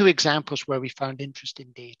give two examples where we found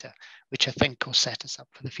interesting data, which I think will set us up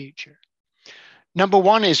for the future. Number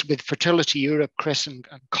one is with Fertility Europe. Chris and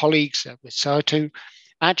colleagues with SARTU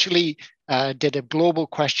actually did a global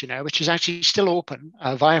questionnaire, which is actually still open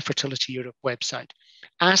via Fertility Europe website,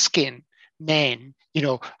 asking men,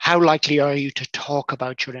 how likely are you to talk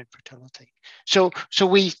about your infertility? So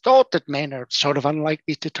we thought that men are sort of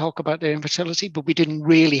unlikely to talk about their infertility, but we didn't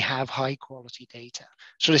really have high quality data.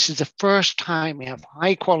 So this is the first time we have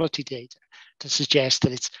high quality data to suggest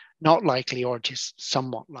that it's not likely or just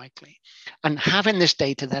somewhat likely. And having this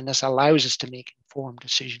data then allows us to make informed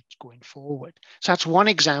decisions going forward. So that's one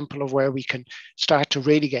example of where we can start to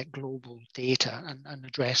really get global data and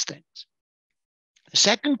address things. The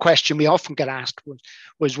second question we often get asked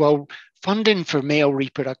was, well, funding for male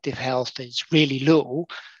reproductive health is really low,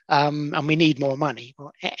 and we need more money.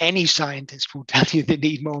 Well, any scientist will tell you they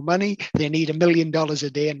need more money. They need $1 million a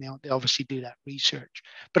day, and they obviously do that research.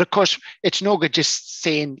 But of course, it's no good just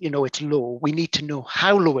saying, it's low. We need to know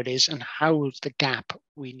how low it is and how is the gap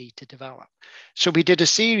we need to develop. So we did a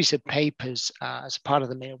series of papers as part of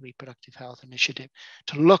the Male Reproductive Health Initiative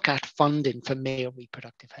to look at funding for male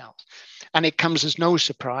reproductive health. And it comes as no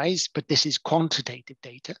surprise, but this is quantitative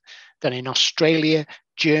data, that in Australia,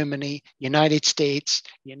 Germany, United States,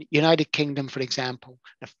 United Kingdom, for example,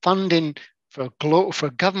 the funding for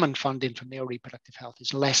government funding for male reproductive health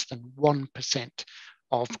is less than 1%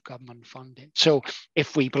 of government funding. So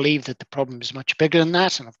if we believe that the problem is much bigger than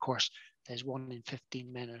that, and of course, there's 1 in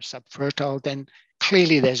 15 men are subfertile, then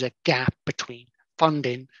clearly there's a gap between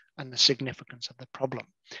funding and the significance of the problem.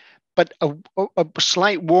 But a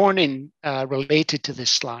slight warning related to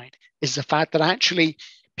this slide is the fact that actually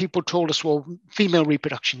people told us, well, female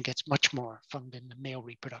reproduction gets much more funding than male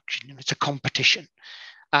reproduction. It's a competition.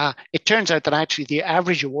 It turns out that actually the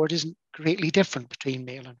average award isn't greatly different between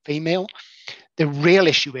male and female. The real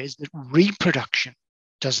issue is that reproduction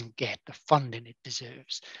doesn't get the funding it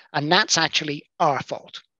deserves. And that's actually our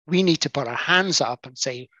fault. We need to put our hands up and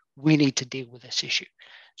say, we need to deal with this issue.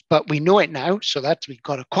 But we know it now, so that we've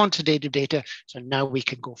got a quantitative data, so now we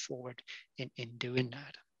can go forward in doing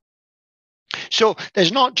that. So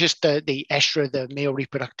there's not just the ESHRA, the Male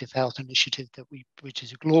Reproductive Health Initiative, which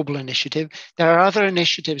is a global initiative. There are other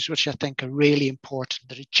initiatives which I think are really important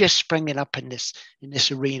that are just springing up in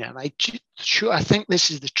this arena. And I think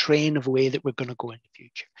this is the train of way that we're going to go in the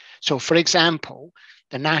future. So, for example,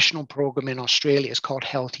 the national program in Australia is called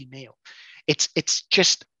Healthy Male. It's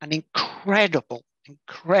just an incredible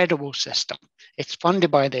system. It's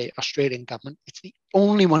funded by the Australian government. It's the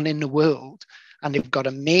only one in the world, and they've got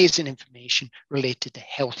amazing information related to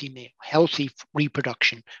healthy male, healthy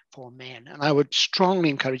reproduction for men. And I would strongly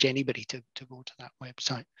encourage anybody to go to that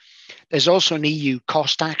website. There's also an EU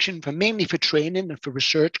cost action mainly for training and for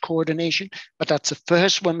research coordination, but that's the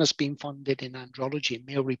first one that's been funded in andrology and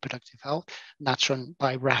male reproductive health. And that's run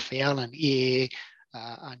by Raphael and EAA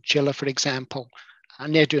and Chilla, for example.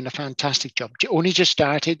 And they're doing a fantastic job. Only just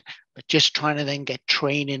started, but just trying to then get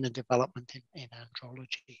training and development in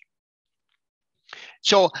andrology.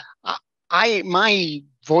 So my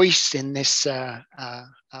voice in this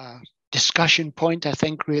discussion point, I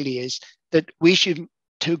think, really is that we should,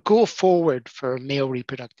 to go forward for male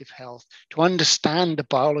reproductive health, to understand the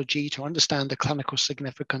biology, to understand the clinical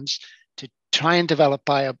significance, to try and develop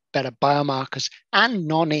better biomarkers and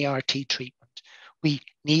non-ART treatment. We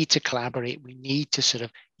need to collaborate. We need to sort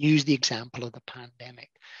of use the example of the pandemic.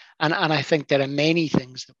 And I think there are many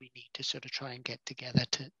things that we need to sort of try and get together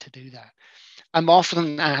to do that. I'm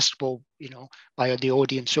often asked, well, by the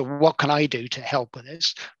audience, so what can I do to help with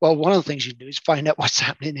this? Well, one of the things you do is find out what's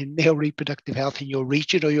happening in male reproductive health in your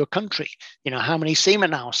region or your country. How many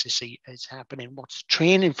semen analysis is happening? What's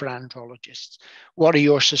training for andrologists? What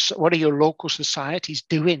are your local societies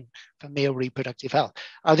doing for male reproductive health?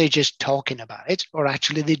 Are they just talking about it, or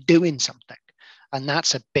actually they're doing something? And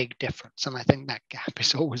that's a big difference. And I think that gap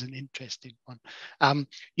is always an interesting one.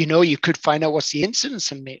 You could find out what's the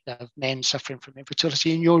incidence of men suffering from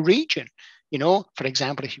infertility in your region. For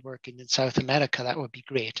example, if you're working in South America, that would be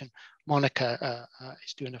great. And Monica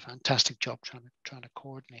is doing a fantastic job trying to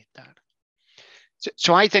coordinate that.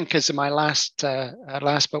 So I think, as my last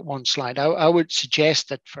but one slide, I would suggest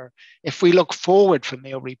that if we look forward for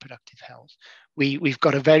male reproductive health, we've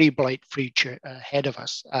got a very bright future ahead of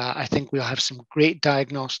us. I think we'll have some great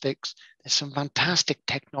diagnostics. There's some fantastic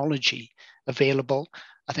technology available.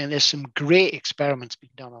 I think there's some great experiments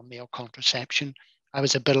being done on male contraception. I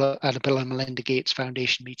was at a Bill and Melinda Gates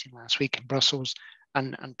Foundation meeting last week in Brussels,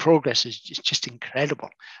 and progress is just incredible.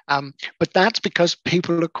 But that's because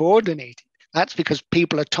people are coordinating. That's because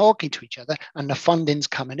people are talking to each other and the funding's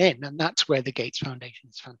coming in. And that's where the Gates Foundation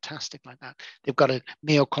is fantastic like that. They've got a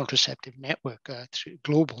male contraceptive network, through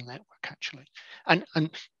global network, actually.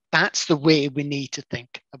 And that's the way we need to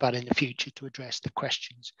think about in the future to address the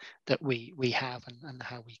questions that we have and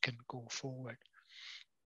how we can go forward.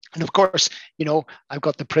 And of course, you know, I've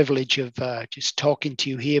got the privilege of just talking to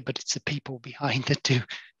you here, but it's the people behind that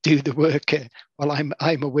do the work while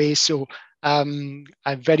I'm away. So I'm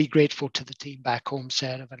very grateful to the team back home,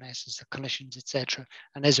 Sarah, Vanessa, the clinicians, etc.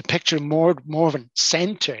 And there's a picture of Morven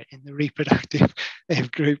Centre in the reproductive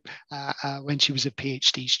group when she was a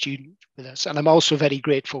PhD student with us. And I'm also very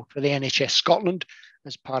grateful for the NHS Scotland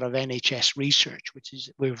as part of NHS research, which is,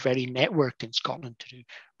 we're very networked in Scotland to do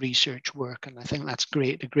research work. And I think that's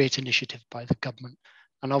great, a great initiative by the government.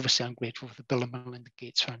 And obviously I'm grateful for the Bill and Melinda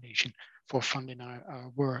Gates Foundation for funding our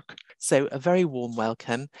work. So a very warm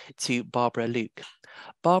welcome to Barbara Luke.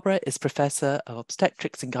 Barbara is Professor of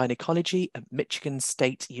Obstetrics and Gynaecology at Michigan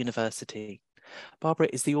State University. Barbara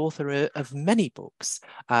is the author of many books,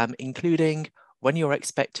 including When You're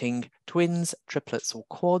Expecting Twins, Triplets or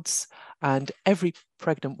Quads, and Every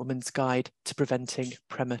Pregnant Woman's Guide to Preventing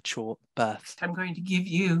Premature Birth. I'm going to give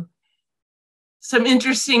you some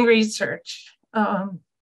interesting research. In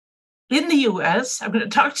the US, I'm going to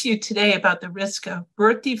talk to you today about the risk of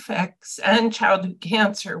birth defects and childhood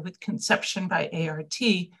cancer with conception by ART,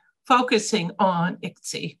 focusing on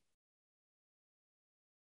ICSI.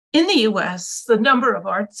 In the US, the number of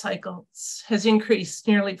ART cycles has increased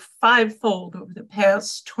nearly 5-fold over the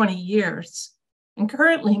past 20 years. And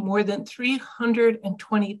currently, more than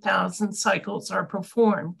 320,000 cycles are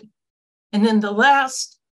performed. And in the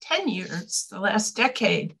last 10 years, the last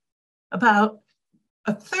decade, about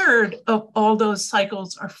a third of all those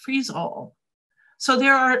cycles are freeze-all. So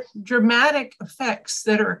there are dramatic effects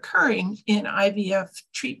that are occurring in IVF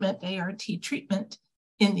treatment, ART treatment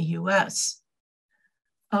in the US.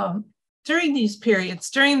 During these periods,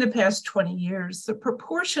 during the past 20 years, the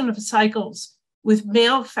proportion of cycles with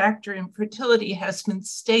male factor infertility has been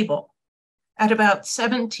stable at about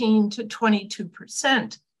 17 to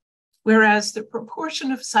 22%, whereas the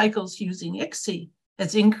proportion of cycles using ICSI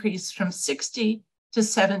has increased from 60 to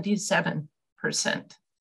 77%.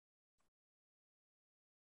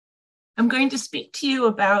 I'm going to speak to you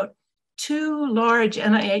about 2 large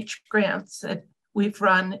NIH grants that we've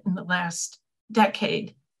run in the last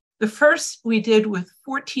decade. The first we did with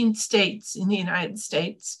 14 states in the United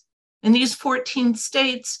States, and these 14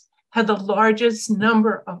 states had the largest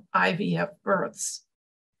number of IVF births.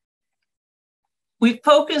 We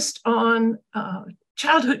focused on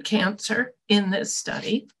childhood cancer in this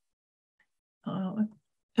study,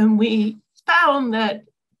 and we found that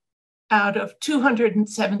out of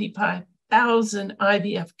 275,000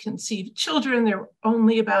 IVF conceived children, there were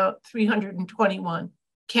only about 321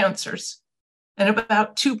 cancers. And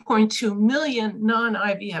about 2.2 million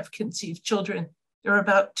non-IVF conceived children, there are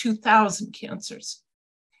about 2,000 cancers.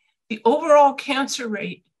 The overall cancer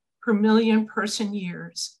rate per million person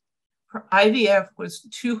years for IVF was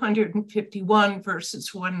 251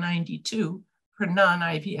 versus 192 for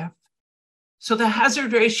non-IVF. So the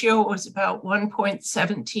hazard ratio was about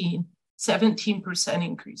 1.17, 17%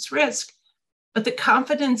 increased risk, but the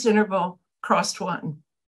confidence interval crossed 1.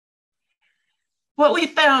 What we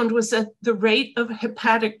found was that the rate of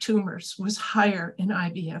hepatic tumors was higher in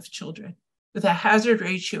IVF children with a hazard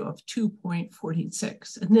ratio of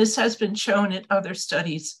 2.46. And this has been shown in other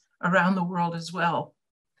studies around the world as well.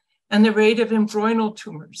 And the rate of embryonal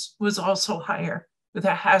tumors was also higher with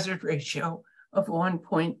a hazard ratio of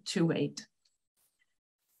 1.28.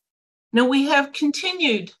 Now we have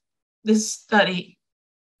continued this study,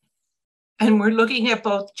 and we're looking at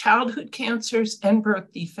both childhood cancers and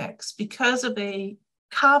birth defects because of a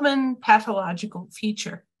common pathological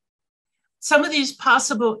feature. Some of these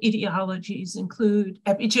possible etiologies include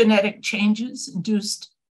epigenetic changes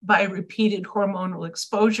induced by repeated hormonal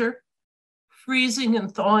exposure, freezing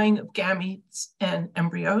and thawing of gametes and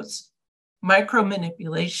embryos,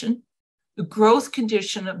 micromanipulation, the growth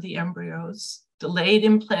condition of the embryos, delayed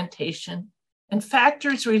implantation, and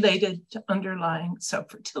factors related to underlying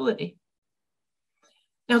subfertility.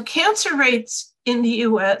 Now, cancer rates in the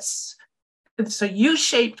US, it's a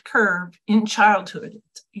U-shaped curve in childhood.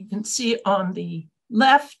 You can see on the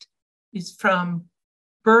left is from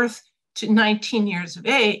birth to 19 years of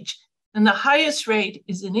age, and the highest rate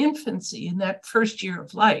is in infancy in that first year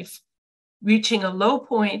of life, reaching a low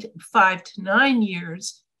point at 5 to 9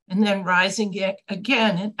 years, and then rising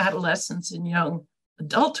again in adolescence and young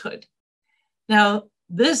adulthood. Now,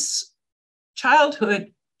 this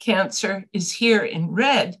childhood cancer is here in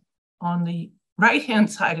red on the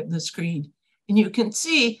right-hand side of the screen. And you can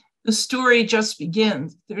see the story just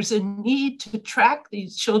begins. There's a need to track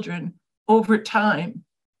these children over time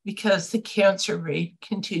because the cancer rate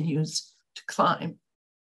continues to climb.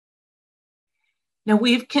 Now,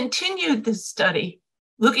 we've continued this study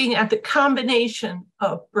looking at the combination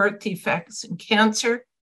of birth defects and cancer.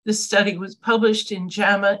 This study was published in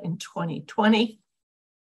JAMA in 2020.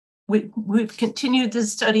 We've continued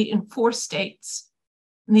this study in 4 states.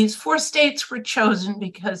 And these 4 states were chosen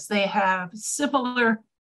because they have similar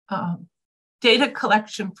data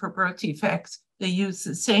collection for birth defects. They use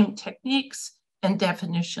the same techniques and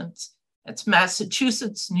definitions. That's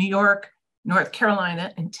Massachusetts, New York, North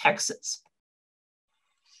Carolina, and Texas.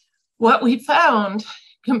 What we found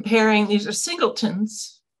comparing, these are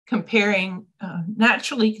singletons, comparing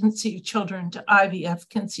naturally conceived children to IVF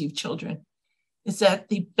conceived children, is that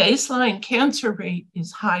the baseline cancer rate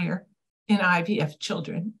is higher in IVF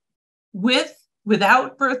children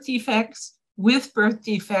without birth defects, with birth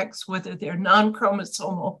defects, whether they're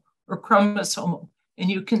non-chromosomal or chromosomal. And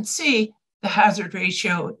you can see the hazard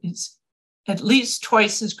ratio is at least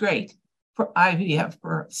twice as great for IVF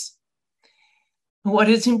births. And what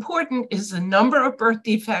is important is the number of birth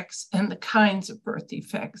defects and the kinds of birth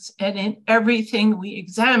defects. And in everything we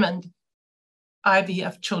examined,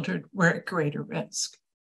 IVF children were at greater risk.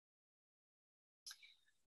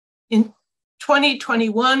 In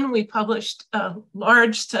 2021, we published a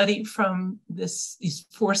large study from these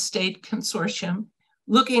 4-state consortium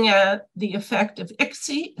looking at the effect of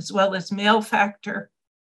ICSI as well as male factor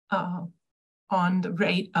on the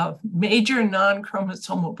rate of major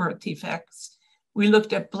non-chromosomal birth defects. We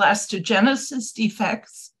looked at blastogenesis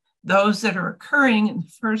defects, those that are occurring in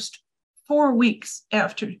the first 4 weeks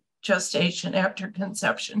after gestation, after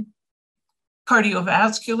conception.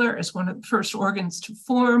 Cardiovascular is one of the first organs to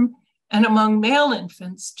form, and among male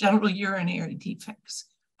infants, genital urinary defects,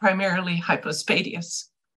 primarily hypospadias.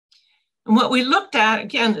 And what we looked at,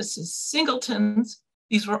 again, this is singletons.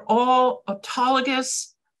 These were all autologous,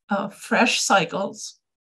 fresh cycles.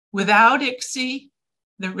 Without ICSI,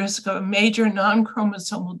 the risk of a major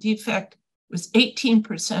non-chromosomal defect was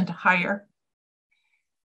 18% higher.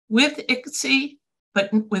 With ICSI,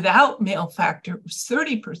 but without male factor, it was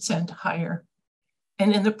 30% higher.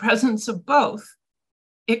 And in the presence of both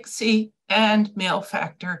ICSI and male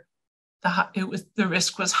factor, the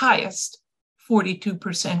risk was highest,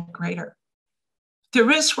 42% greater. The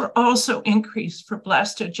risks were also increased for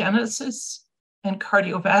blastogenesis and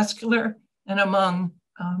cardiovascular, and among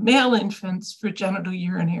male infants for genital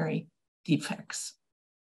urinary defects.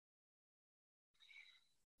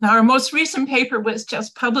 Now, our most recent paper was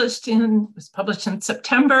just published in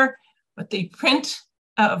September, but the print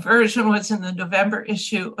version was in the November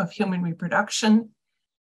issue of Human Reproduction.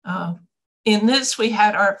 In this, we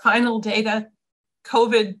had our final data.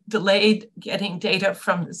 COVID delayed getting data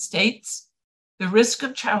from the states. The risk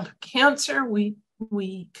of childhood cancer, we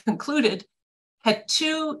concluded, had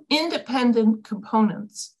 2 independent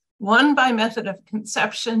components, one by method of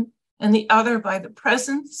conception and the other by the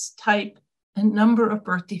presence, type, and number of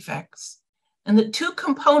birth defects. And the 2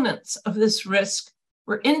 components of this risk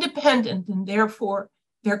were independent, and therefore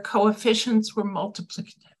their coefficients were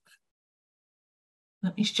multiplicative.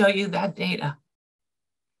 Let me show you that data.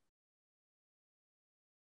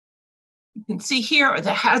 You can see here are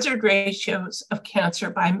the hazard ratios of cancer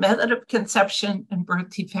by method of conception and birth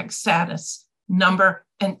defect status, number,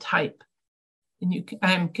 and type. And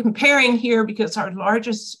I'm comparing here because our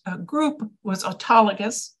largest group was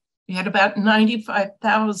autologous. We had about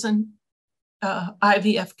 95,000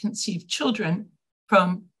 IVF conceived children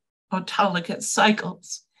from autologous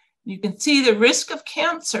cycles. You can see the risk of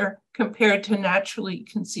cancer compared to naturally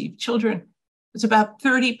conceived children was about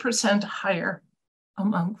 30% higher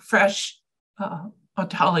among fresh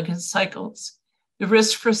autologous cycles. The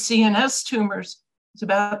risk for CNS tumors is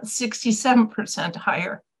about 67%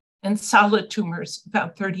 higher, and solid tumors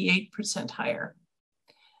about 38% higher.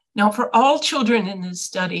 Now, for all children in this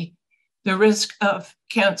study, the risk of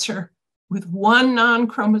cancer with one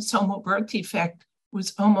non-chromosomal birth defect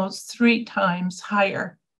was almost 3 times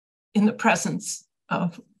higher in the presence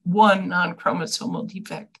of one non-chromosomal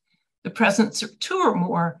defect. The presence of 2 or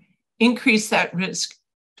more increased that risk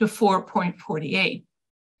to 4.48.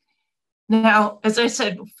 Now, as I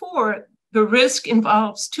said before, the risk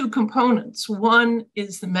involves 2 components. One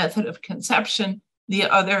is the method of conception, the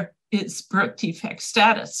other is birth defect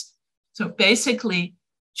status. So basically,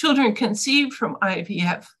 children conceived from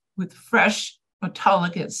IVF with fresh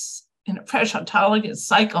autologous, in a fresh autologous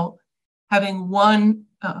cycle, having one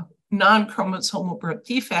non-chromosomal birth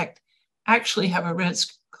defect, actually have a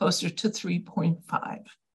risk closer to 3.5.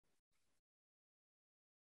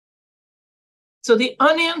 So the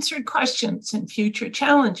unanswered questions and future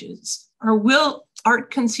challenges are, will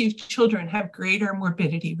ART-conceived children have greater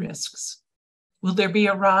morbidity risks? Will there be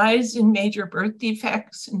a rise in major birth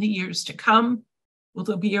defects in the years to come? Will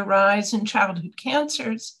there be a rise in childhood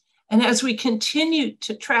cancers? And as we continue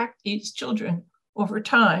to track these children over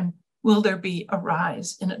time, will there be a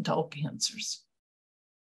rise in adult cancers?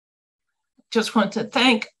 Just want to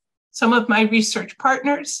thank some of my research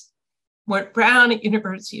partners, Mort Brown at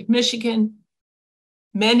University of Michigan,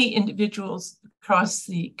 many individuals across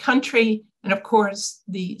the country, and of course,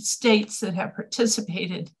 the states that have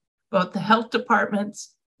participated, both the health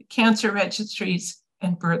departments, the cancer registries,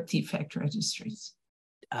 and birth defect registries.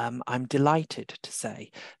 I'm delighted to say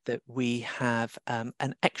that we have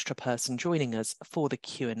an extra person joining us for the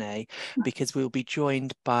Q&A, because we'll be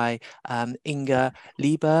joined by Inge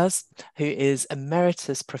Liebaers, who is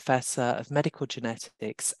Emeritus Professor of Medical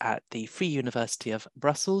Genetics at the Free University of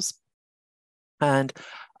Brussels. And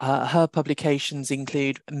her publications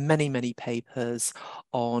include many, many papers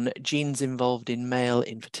on genes involved in male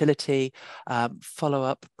infertility,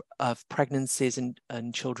 follow-up of pregnancies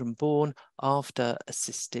and children born after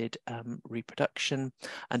assisted reproduction,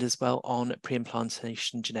 and as well on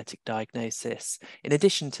pre-implantation genetic diagnosis. In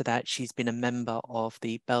addition to that, she's been a member of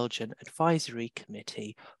the Belgian Advisory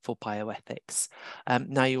Committee for Bioethics.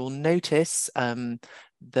 Now you will notice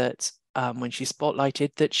that when she's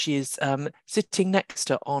spotlighted, that she is sitting next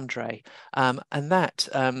to André, and that,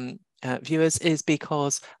 viewers, is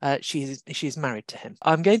because she's married to him.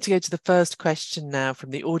 I'm going to go to the first question now from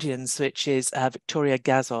the audience, which is Victoria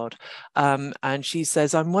Gazard, and she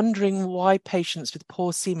says, I'm wondering why patients with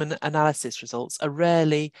poor semen analysis results are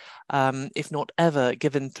rarely, if not ever,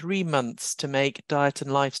 given 3 months to make diet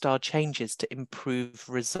and lifestyle changes to improve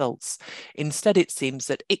results. Instead, it seems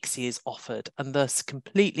that ICSI is offered and thus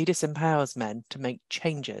completely disempowers men to make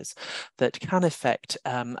changes that can affect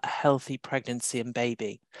a healthy pregnancy and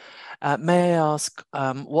baby. May I ask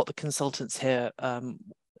what the consultants here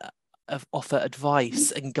offer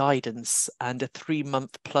advice and guidance and a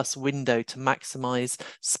 3-month plus window to maximize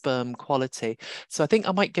sperm quality? So I think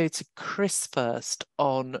I might go to Chris first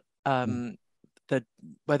on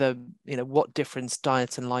whether, what difference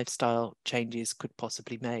diet and lifestyle changes could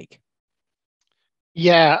possibly make.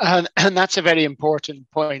 Yeah, and that's a very important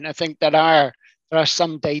point. I think that there are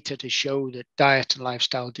some data to show that diet and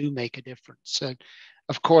lifestyle do make a difference. And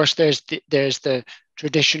of course, there's the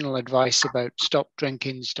traditional advice about stop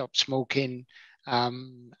drinking, stop smoking,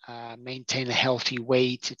 maintain a healthy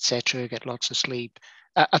weight, etc., get lots of sleep.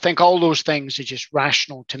 I think all those things are just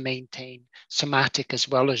rational to maintain somatic as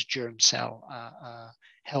well as germ cell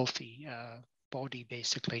healthy body,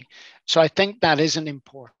 basically. So I think that is an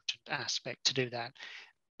important aspect to do that.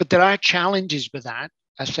 But there are challenges with that.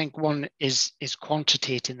 I think one is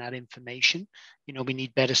quantitating that information. We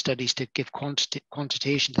need better studies to give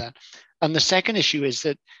quantitation to that. And the second issue is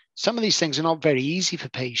that some of these things are not very easy for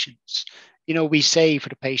patients. We say for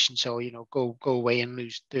the patients, go away and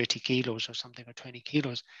lose 30 kilos or something, or 20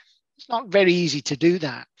 kilos. It's not very easy to do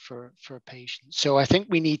that for a patient. So I think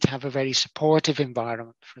we need to have a very supportive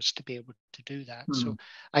environment for us to be able to do that. So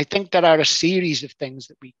I think there are a series of things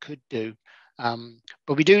that we could do.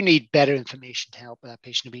 But we do need better information to help with that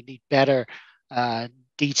patient. We need better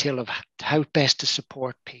detail of how best to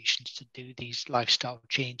support patients to do these lifestyle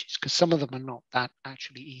changes, because some of them are not that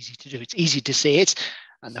actually easy to do. It's easy to say it,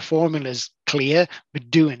 and the formula is clear,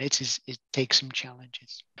 but doing it takes some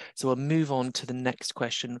challenges. So we'll move on to the next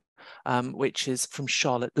question, which is from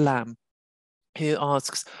Charlotte Lamb, who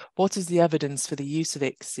asks, what is the evidence for the use of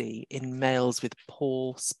ICSI in males with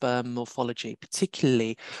poor sperm morphology,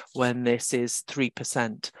 particularly when this is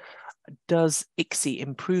 3%? Does ICSI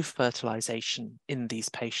improve fertilization in these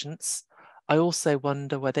patients? I also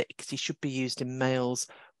wonder whether ICSI should be used in males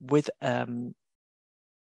with a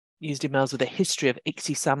history of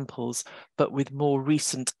ICSI samples, but with more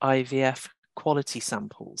recent IVF quality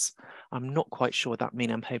samples. I'm not quite sure what that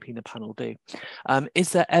means. I'm hoping the panel do.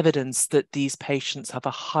 Is there evidence that these patients have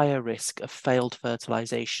a higher risk of failed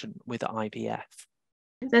fertilization with IVF?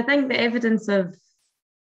 So I think the evidence of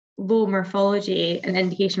low morphology and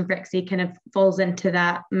indication for ICSI kind of falls into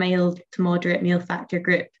that mild to moderate male factor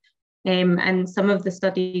group. And some of the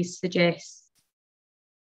studies suggest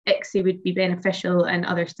ICSI would be beneficial and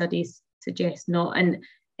other studies suggest not. And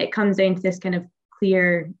it comes down to this kind of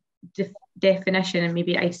clear definition and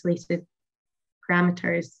maybe isolated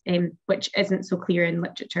parameters, which isn't so clear in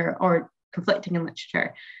literature or conflicting in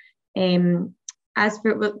literature. As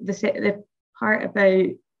for the part about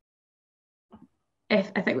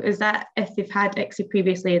if they've had ICSI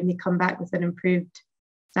previously and they come back with an improved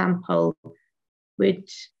sample, would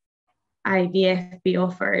IVF be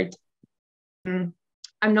offered? I'm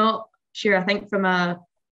not sure. I think from a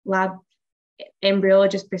lab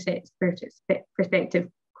embryologist perspective,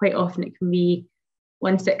 quite often it can be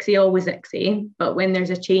once ICSI, always ICSI. But when there's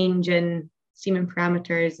a change in semen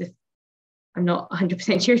parameters, if I'm not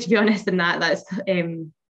 100% sure, to be honest, in that's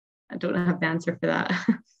I don't have the answer for that.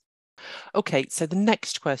 Okay, so the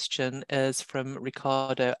next question is from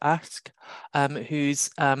Ricardo Ask, who's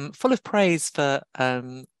full of praise for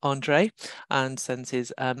André and sends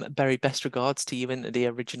his very best regards to you and the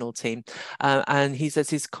original team. And he says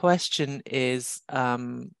his question is,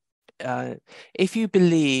 if you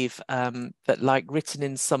believe that, like written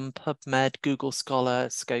in some PubMed, Google Scholar,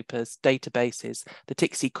 Scopus databases, that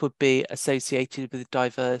ICSI could be associated with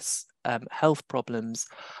diverse health problems,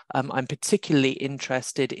 I'm particularly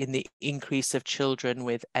interested in the increase of children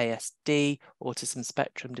with ASD, autism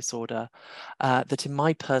spectrum disorder, that in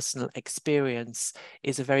my personal experience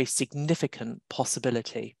is a very significant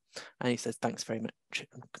possibility. And he says, thanks very much,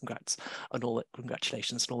 congrats on all that,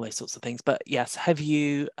 congratulations and all those sorts of things. But yes, have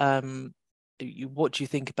you, what do you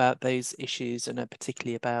think about those issues, and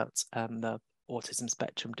particularly about the autism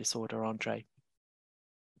spectrum disorder, André?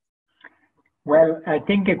 Well, I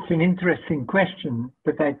think it's an interesting question,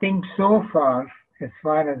 but I think so far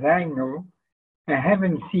as I know, I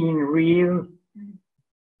haven't seen real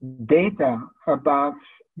data about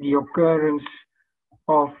the occurrence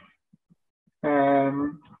of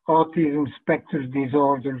autism spectrum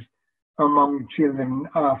disorders among children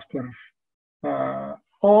after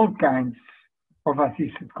all kinds of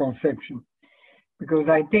assisted conception. Because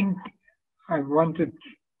I think I wanted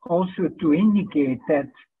also to indicate that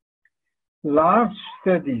large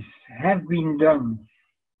studies have been done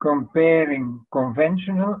comparing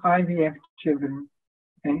conventional IVF children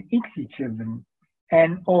and ICSI children.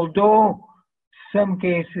 And although some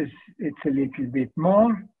cases it's a little bit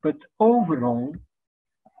more, but overall,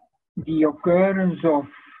 the occurrence of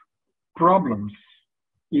problems,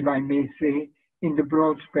 if I may say, in the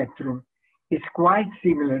broad spectrum is quite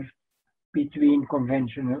similar between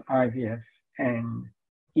conventional IVF and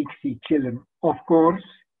ICSI children. Of course,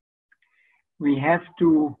 we have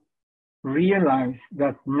to realize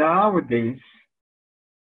that nowadays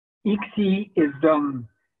ICSI is done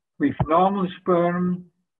with normal sperm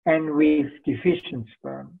and with deficient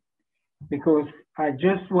sperm, because I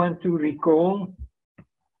just want to recall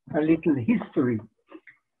a little history.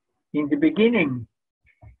 In the beginning,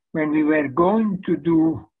 when we were going to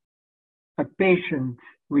do a patient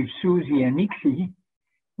with SUSI and ICSI,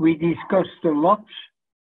 we discussed a lot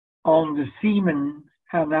on the semen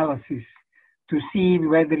analysis to see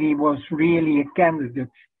whether he was really a candidate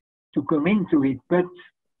to come into it. But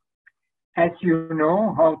as you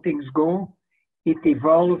know how things go, it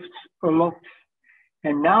evolved a lot.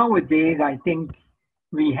 And nowadays, I think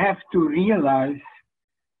we have to realize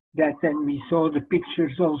that, and we saw the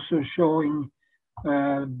pictures also showing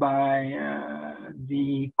by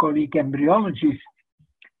the colleague embryologist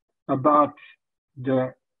about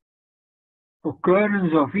the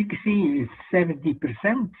occurrence of ICSI is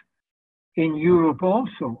 70%. In Europe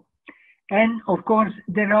also. And of course,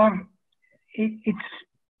 it's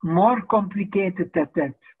more complicated than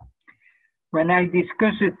that. When I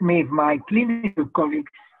discuss it with my clinical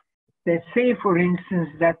colleagues, they say, for instance,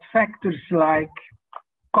 that factors like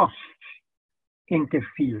cost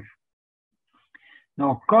interfere.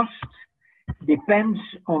 Now, cost depends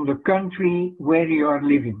on the country where you are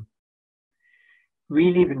living.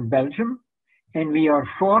 We live in Belgium, and we are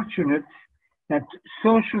fortunate that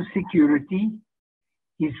Social Security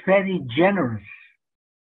is very generous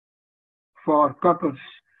for couples.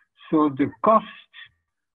 So the cost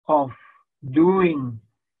of doing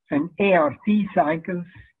an ART cycle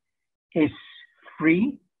is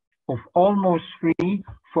free, of almost free,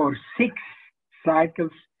 for 6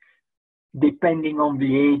 cycles, depending on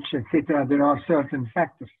the age, etc. There are certain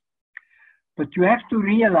factors. But you have to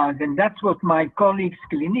realize, and that's what my colleagues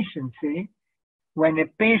clinicians say, when a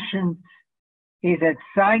patient is at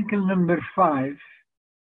cycle number 5,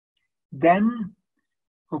 then,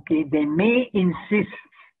 okay, they may insist,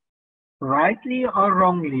 rightly or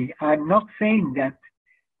wrongly, I'm not saying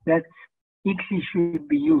that ICSI should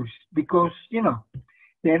be used, because, you know,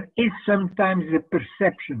 there is sometimes a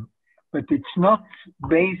perception, but it's not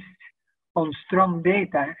based on strong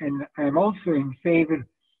data, and I'm also in favor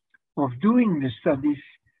of doing the studies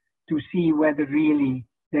to see whether really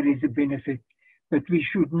there is a benefit. But we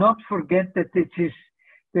should not forget that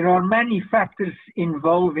there are many factors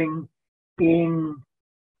involving in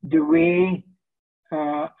the way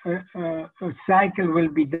a cycle will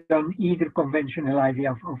be done, either conventional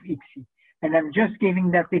IVF or ICSI. And I'm just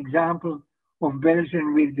giving that example of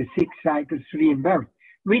Belgium with the 6 cycles reimbursed,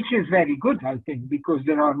 which is very good, I think, because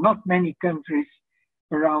there are not many countries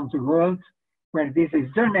around the world where this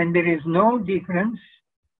is done, and there is no difference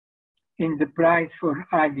in the price for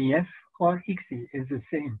IVF or ICSI is the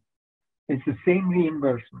same. It's the same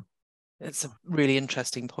reimbursement. It's a really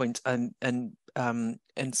interesting point, and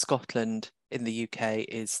in Scotland, in the UK,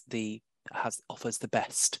 offers the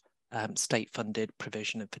best state-funded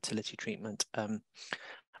provision of fertility treatment. And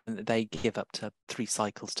they give up to 3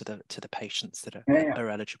 cycles to the patients that are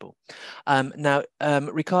eligible. Now,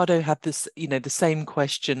 Ricardo had this, the same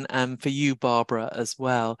question for you, Barbara, as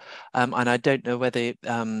well. And I don't know whether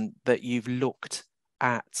that you've looked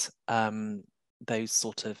at those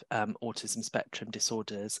sort of autism spectrum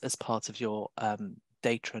disorders as part of your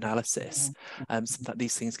data analysis. So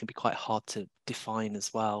these things can be quite hard to define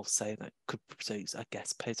as well. So that could, I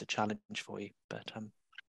guess, pose a challenge for you.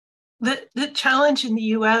 But the challenge in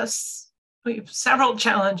the US, we have several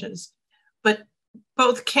challenges, but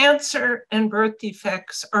both cancer and birth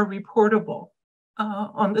defects are reportable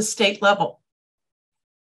on the state level.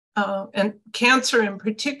 And cancer in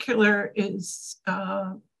particular is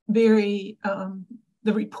the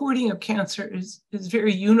reporting of cancer is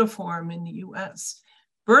very uniform in the US.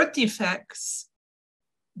 Birth defects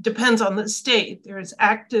depends on the state. There is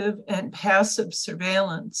active and passive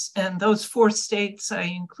surveillance. And those 4 states I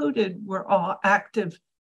included were all active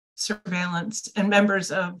surveillance and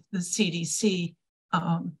members of the CDC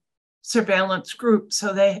surveillance group.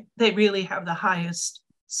 So they really have the highest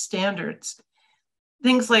standards.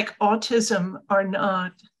 Things like autism are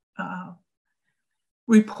not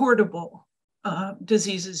reportable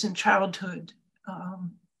diseases in childhood.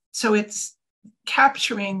 So it's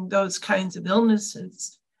capturing those kinds of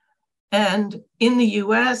illnesses. And in the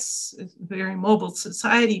US, it's a very mobile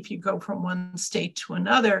society. If you go from one state to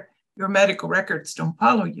another, your medical records don't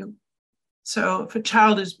follow you. So if a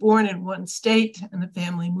child is born in one state and the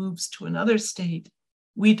family moves to another state,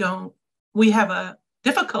 we have a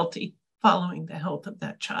difficulty following the health of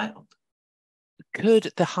that child.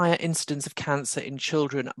 Could the higher incidence of cancer in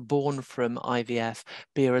children born from IVF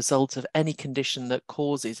be a result of any condition that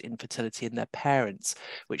causes infertility in their parents,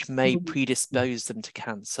 which may predispose them to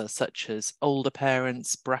cancer, such as older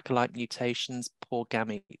parents, BRCA-like mutations, poor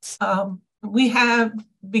gametes? We have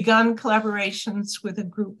begun collaborations with a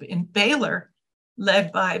group in Baylor,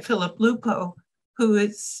 led by Philip Lupo, who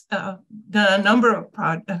has done a number of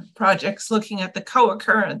projects looking at the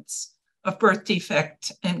co-occurrence of birth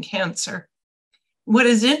defect and cancer. What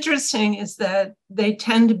is interesting is that they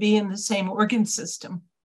tend to be in the same organ system,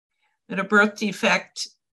 that a birth defect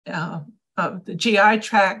of the GI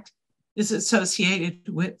tract is associated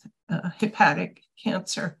with hepatic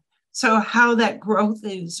cancer. So how that growth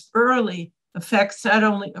is early affects not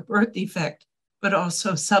only a birth defect, but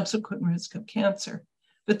also subsequent risk of cancer.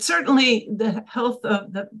 But certainly the health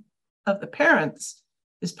of the parents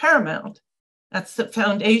is paramount. That's the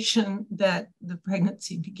foundation that the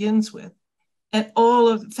pregnancy begins with. And all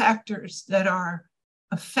of the factors that are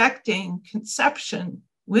affecting conception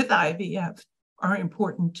with IVF are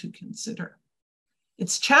important to consider.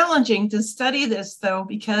 It's challenging to study this, though,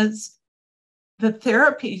 because the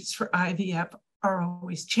therapies for IVF are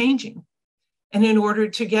always changing. And in order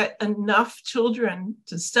to get enough children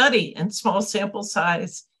to study, and small sample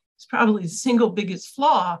size is probably the single biggest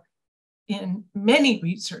flaw in many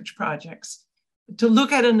research projects, to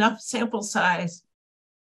look at enough sample size,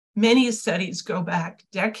 many studies go back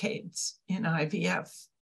decades in IVF,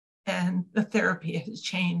 and the therapy has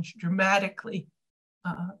changed dramatically.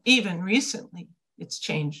 Even recently, it's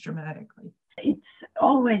changed dramatically. It's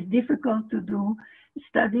always difficult to do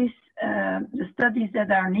studies, the studies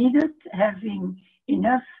that are needed, having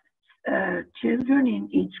enough children in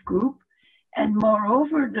each group. And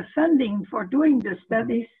moreover, the funding for doing the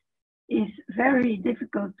studies is very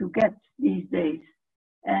difficult to get these days.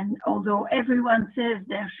 And although everyone says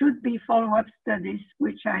there should be follow-up studies,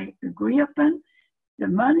 which I agree upon, the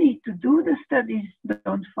money to do the studies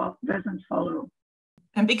doesn't follow.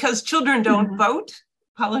 And because children don't vote,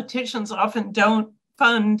 politicians often don't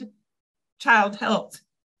fund child health.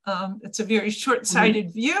 It's a very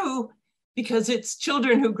short-sighted view, because it's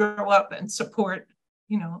children who grow up and support,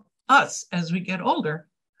 us as we get older.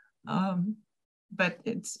 But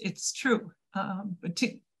it's true. But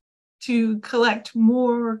to collect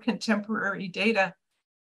more contemporary data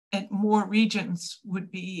at more regions would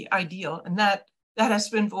be ideal. And that has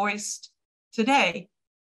been voiced today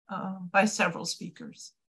by several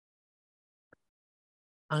speakers.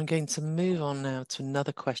 I'm going to move on now to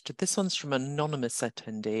another question. This one's from an anonymous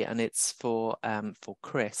attendee, and it's for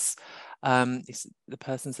Chris. The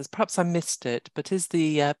person says, perhaps I missed it, but is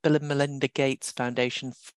the Bill and Melinda Gates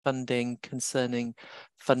Foundation funding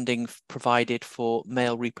provided for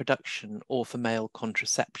male reproduction or for male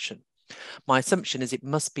contraception? My assumption is it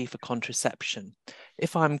must be for contraception.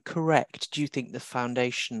 If I'm correct, do you think the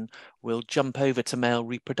foundation will jump over to male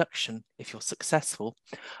reproduction if you're successful?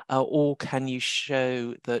 Or can you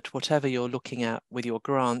show that whatever you're looking at with your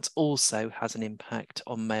grant also has an impact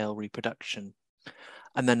on male reproduction?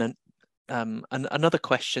 And then another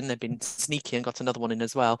question, they've been sneaky and got another one in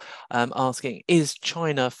as well, asking, is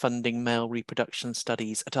China funding male reproduction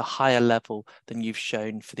studies at a higher level than you've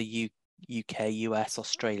shown for the UK, US,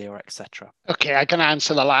 Australia, etc.? Okay, I can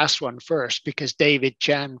answer the last one first, because David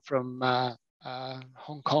Chan from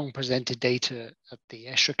Hong Kong presented data at the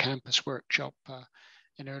ESHRE campus workshop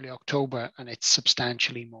in early October, and it's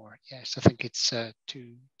substantially more. Yes, I think it's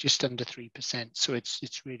to just under 3%. So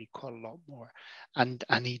it's really quite a lot more. And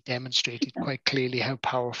he demonstrated quite clearly how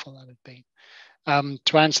powerful that had been.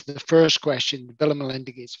 To answer the first question, the Bill and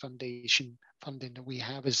Melinda Gates Foundation funding that we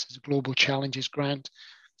have is a Global Challenges grant,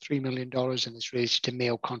 $3 million, and it's related to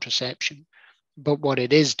male contraception. But what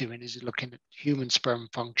it is doing is looking at human sperm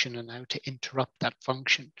function and how to interrupt that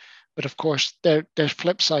function. But of course, there's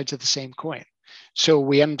flip sides of the same coin. So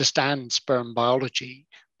we understand sperm biology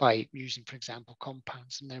by using, for example,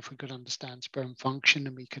 compounds, and therefore we could understand sperm function,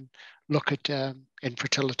 and we can look at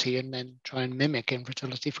infertility and then try and mimic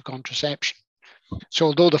infertility for contraception. So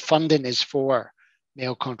although the funding is for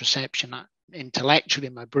male contraception, intellectually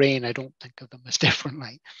in my brain, I don't think of them as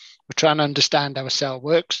differently. We're trying to understand how a cell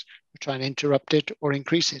works. We're trying to interrupt it or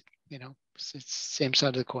increase it. You know, it's the same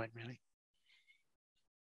side of the coin, really.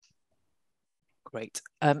 Great.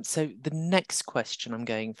 So the next question I'm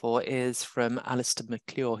going for is from Alistair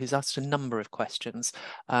McClure, who's asked a number of questions.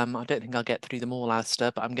 I don't think I'll get through them all,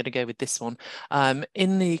 Alistair, but I'm going to go with this one.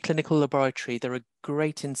 In the clinical laboratory, there are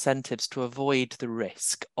great incentives to avoid the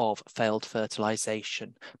risk of failed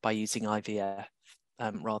fertilization by using IVF.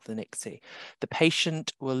 Rather than ICSI. The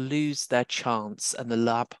patient will lose their chance and the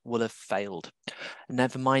lab will have failed.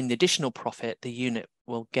 Never mind the additional profit the unit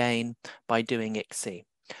will gain by doing ICSI.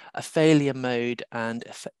 A failure mode and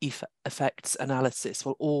effects analysis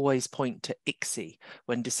will always point to ICSI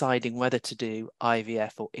when deciding whether to do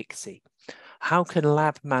IVF or ICSI. How can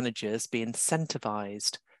lab managers be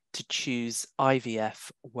incentivized to choose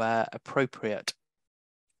IVF where appropriate?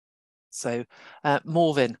 So,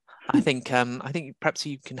 Morven, I think perhaps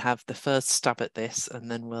you can have the first stab at this,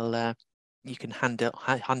 and then we'll you can hand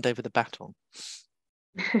over the baton.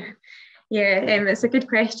 Yeah, it's a good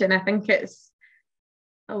question. I think it's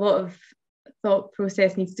a lot of thought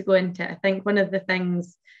process needs to go into it. I think one of the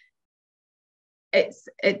things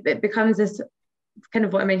it becomes this kind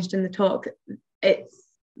of what I mentioned in the talk. It's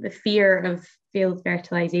the fear of failed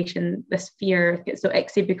fertilization. This fear, so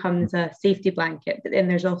ICSI becomes a safety blanket, but then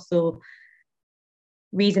there's also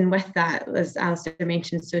reason with that, as Alistair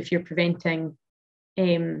mentioned. So if you're preventing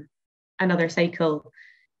another cycle,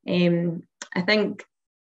 I think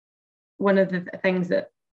one of the things that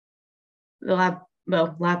the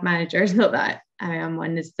lab managers, not that I am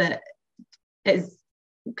one, is that it's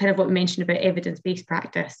kind of what we mentioned about evidence-based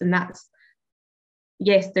practice, and that's,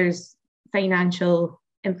 yes, there's financial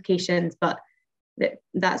implications, but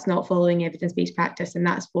that's not following evidence-based practice, and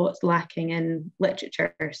that's what's lacking in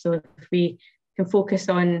literature. So if we can focus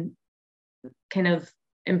on kind of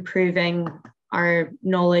improving our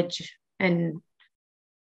knowledge and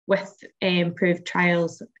with improved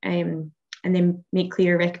trials, and then make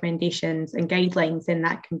clear recommendations and guidelines, then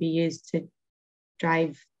that can be used to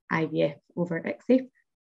drive IVF over ICSI.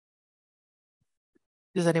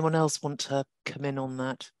 Does anyone else want to come in on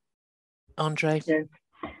that? André? Yes.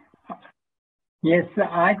 Yes,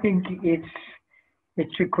 I think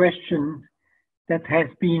it's a question that has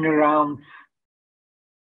been around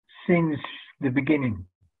since the beginning.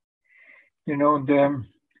 You know,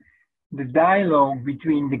 the dialogue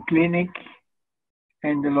between the clinic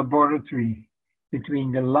and the laboratory,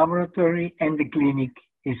 between the laboratory and the clinic,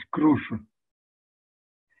 is crucial.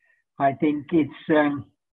 I think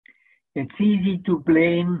it's easy to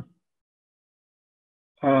blame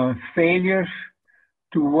failures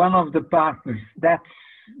to one of the partners. That's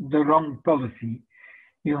the wrong policy.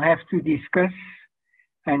 You have to discuss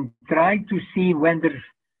and try to see when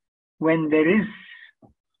there is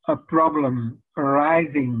a problem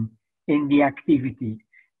arising in the activity.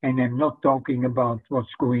 And I'm not talking about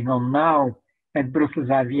what's going on now at Brussels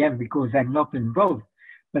IVF because I'm not involved,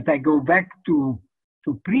 but I go back to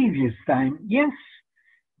previous time. Yes,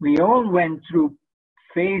 we all went through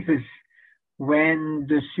phases when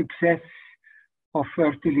the success of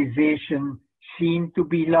fertilization seemed to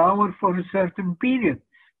be lower for a certain period.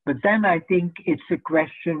 But then I think it's a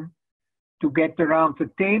question to get around the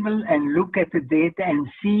table and look at the data and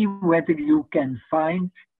see whether you can find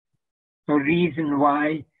a reason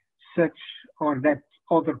why such or that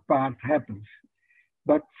other part happens.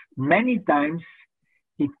 But many times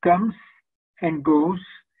it comes and goes,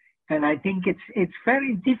 and I think it's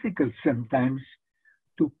very difficult sometimes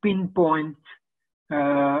to pinpoint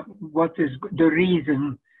what is the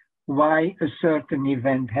reason why a certain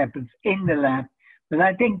event happens in the lab. But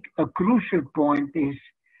I think a crucial point is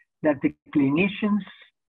that the clinicians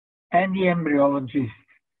and the embryologists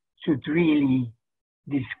should really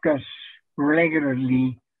discuss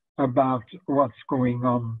regularly about what's going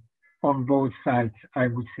on both sides, I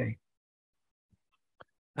would say.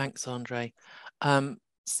 Thanks, André.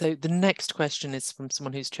 So the next question is from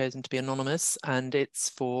someone who's chosen to be anonymous, and it's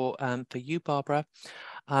for you, Barbara.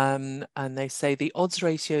 And they say the odds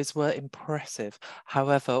ratios were impressive.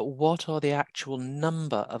 However, what are the actual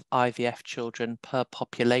number of IVF children per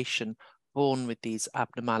population born with these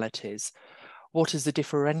abnormalities? What is the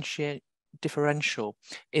differential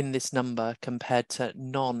in this number compared to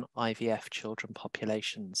non-IVF children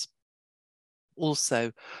populations?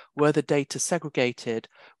 Also, were the data segregated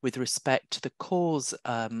with respect to the cause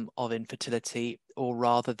of infertility, or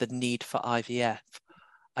rather the need for IVF?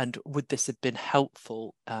 And would this have been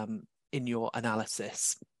helpful in your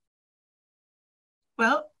analysis?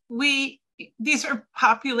 Well, these are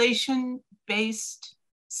population-based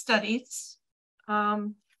studies.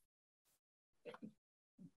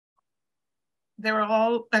 They're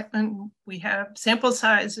all, and we have sample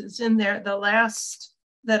sizes in there. The last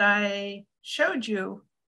that I showed you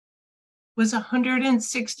was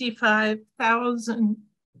 165,000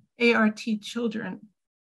 ART children,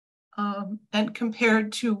 and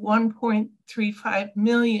compared to 1.35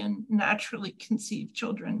 million naturally conceived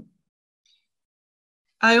children.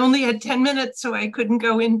 I only had 10 minutes, so I couldn't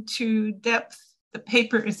go into depth. The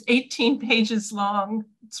paper is 18 pages long.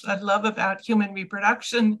 That's what I love about human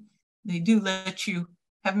reproduction. They do let you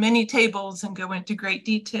have many tables and go into great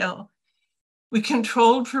detail. We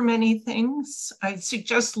controlled for many things. I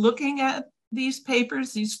suggest looking at these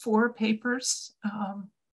papers, these 4 papers.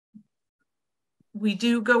 We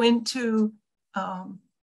do go into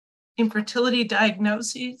infertility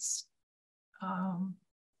diagnoses.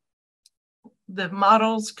 The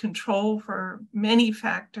models control for many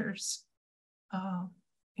factors. I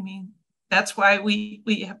mean, that's why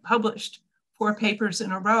we have published 4 papers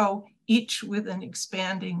in a row, each with an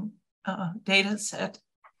expanding data set.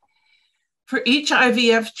 For each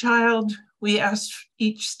IVF child, we asked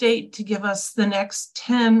each state to give us the next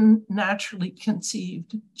 10 naturally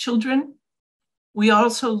conceived children. We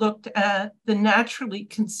also looked at the naturally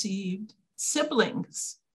conceived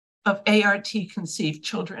siblings of ART conceived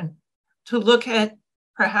children to look at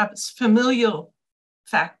perhaps familial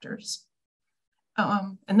factors.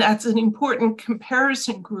 And that's an important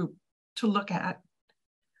comparison group to look at.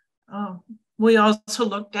 We also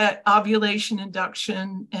looked at ovulation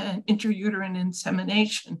induction and intrauterine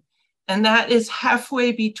insemination. And that is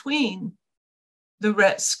halfway between the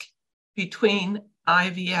risk between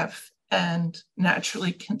IVF and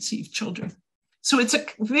naturally conceived children. So it's a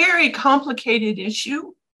very complicated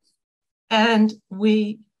issue. And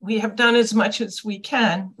we have done as much as we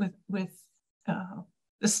can with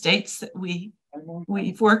the states that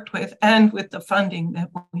we've worked with and with the funding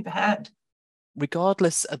that we've had.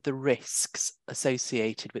 Regardless of the risks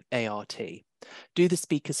associated with ART, do the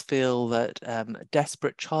speakers feel that a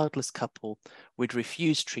desperate childless couple would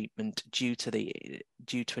refuse treatment due to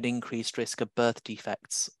an increased risk of birth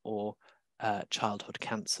defects or childhood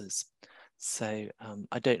cancers? So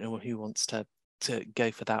I don't know who wants to go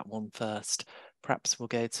for that one first. Perhaps we'll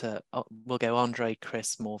go André,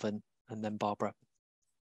 Chris, Morven, and then Barbara.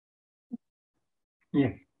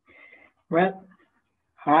 Yeah. Well,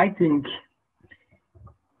 I think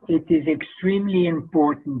it is extremely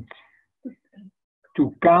important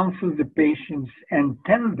to counsel the patients and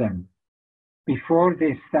tell them before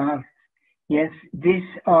they start, yes, these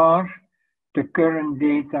are the current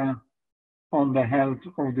data on the health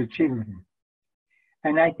of the children.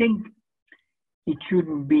 And I think it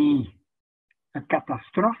shouldn't be a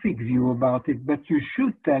catastrophic view about it, but you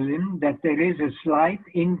should tell him that there is a slight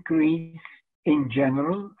increase in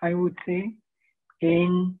general, I would say,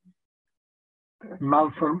 in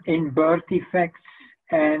birth defects,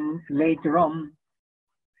 and later on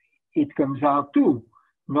it comes out too.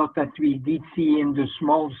 Not that we did see in the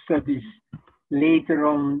small studies later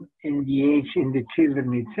on in the age in the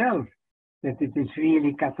children itself that it is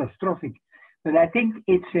really catastrophic. But I think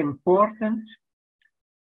it's important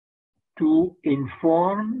to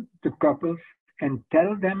inform the couples and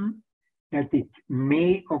tell them that it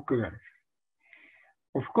may occur.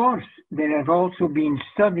 Of course, there have also been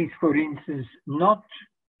studies, for instance, not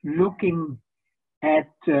looking at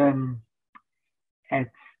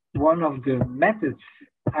one of the methods,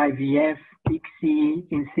 IVF, ICSI,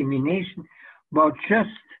 insemination, about just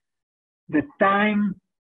the time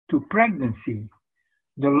to pregnancy.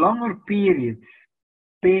 The longer periods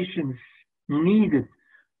patients needed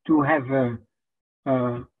to have a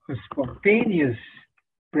spontaneous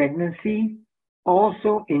pregnancy,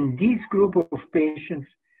 also in this group of patients,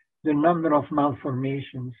 the number of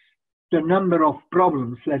malformations, the number of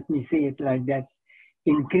problems, let me say it like that,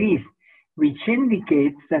 increased, which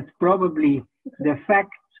indicates that probably the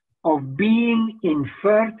fact of being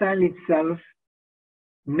infertile itself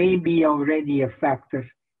may be already a factor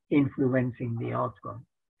influencing the outcome,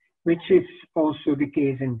 which is also the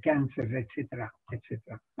case in cancer, etc.,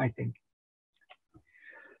 I think.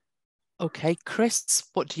 Okay, Chris,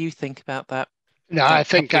 what do you think about that? No, I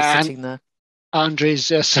think sitting there.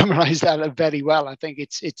 Andre's summarized that very well. I think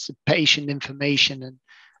it's patient information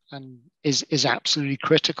and is absolutely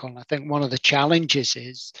critical. I think one of the challenges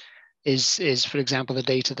is for example the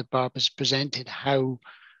data that Barbara's presented. How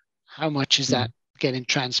much is that getting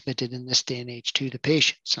transmitted in this day and age to the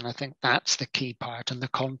patients? And I think that's the key part and the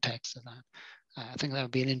context of that. I think that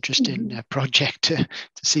would be an interesting project to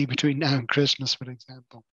see between now and Christmas, for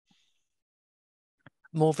example.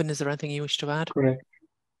 Morven, is there anything you wish to add? Correct.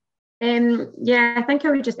 Yeah, I think I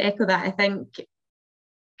would just echo that. I think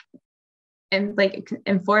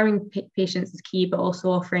informing patients is key, but also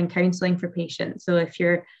offering counselling for patients. So if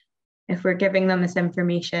we're giving them this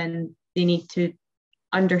information, they need to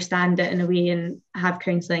understand it in a way and have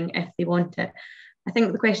counselling if they want it. I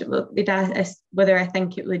think the question they'd ask is whether I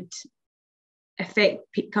think it would affect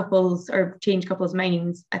couples or change couples'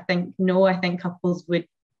 minds. I think no. I think couples would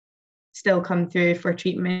still come through for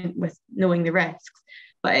treatment with knowing the risks,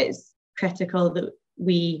 but it's critical that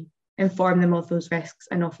we inform them of those risks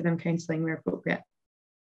and offer them counselling where appropriate.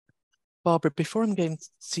 Barbara, before I'm going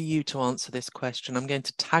to you to answer this question, I'm going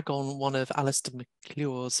to tag on one of Alistair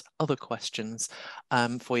McClure's other questions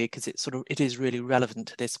for you, because it is really relevant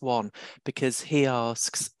to this one, because he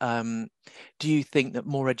asks, do you think that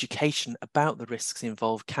more education about the risks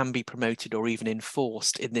involved can be promoted or even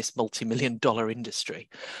enforced in this multi-million-dollar industry?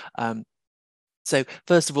 So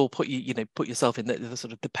first of all, put yourself in the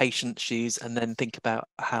sort of the patient's shoes, and then think about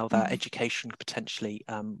how that education could potentially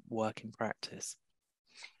work in practice.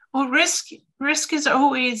 Well, risk is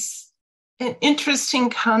always an interesting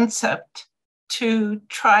concept to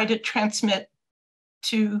try to transmit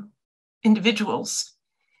to individuals.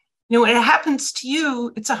 When it happens to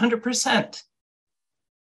you, it's 100%.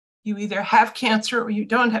 You either have cancer or you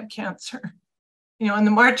don't have cancer. In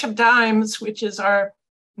the March of Dimes, which is our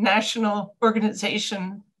national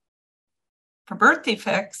organization for birth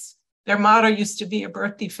defects, their motto used to be, a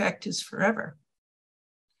birth defect is forever.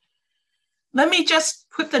 Let me just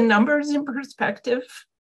put the numbers in perspective.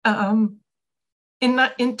 In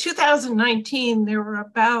 2019, there were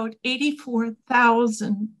about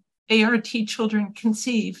 84,000 ART children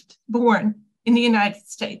born in the United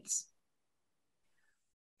States.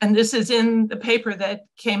 And this is in the paper that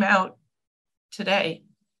came out today.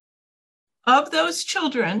 Of those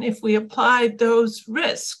children, if we applied those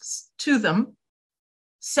risks to them,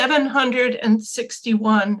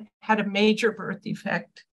 761 had a major birth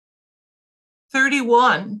defect.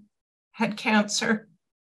 31 had cancer,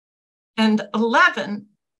 and 11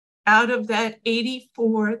 out of that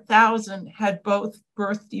 84,000 had both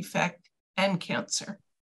birth defect and cancer.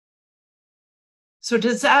 So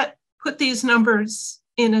does that put these numbers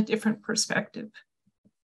in a different perspective?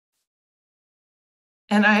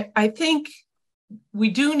 And I think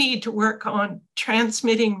we do need to work on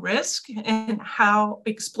transmitting risk and how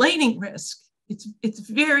explaining risk. It's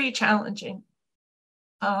very challenging.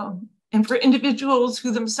 And for individuals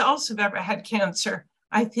who themselves have ever had cancer,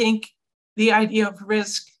 I think the idea of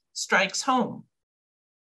risk strikes home.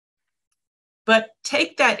 But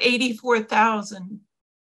take that 84,000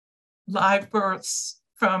 live births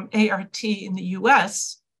from ART in the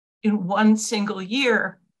US in one single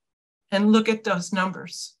year and look at those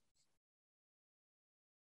numbers.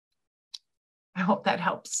 I hope that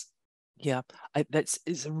helps. Yeah,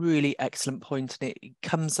 it's a really excellent point, and it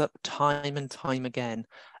comes up time and time again,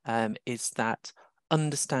 is that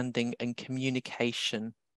understanding and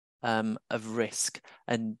communication of risk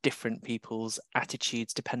and different people's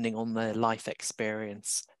attitudes depending on their life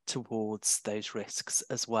experience towards those risks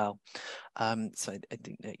as well. So I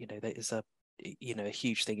think that that is a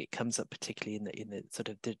huge thing. It comes up particularly in the sort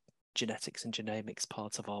of the genetics and genomics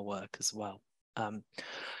part of our work as well.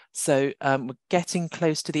 So we're getting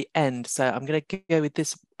close to the end, so I'm going to go with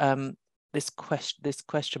this this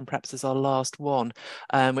question perhaps is our last one,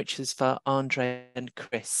 which is for André and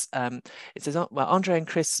Chris. It says, well, André and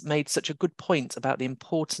Chris made such a good point about the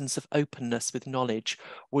importance of openness with knowledge.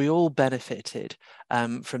 We all benefited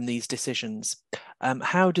from these decisions.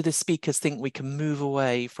 How do the speakers think we can move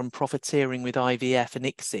away from profiteering with IVF and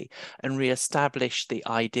ICSI and re-establish the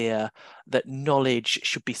idea that knowledge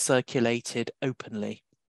should be circulated openly?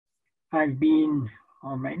 I've been,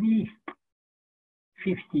 how many?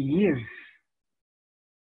 50 years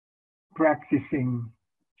practicing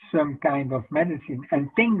some kind of medicine, and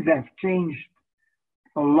things have changed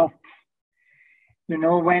a lot. You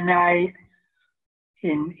know, when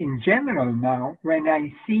in general now, when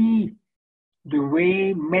I see the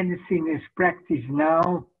way medicine is practiced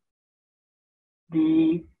now,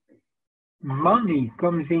 the money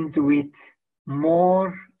comes into it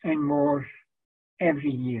more and more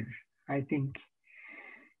every year. I think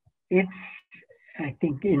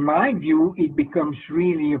in my view, it becomes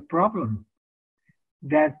really a problem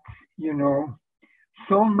that, you know,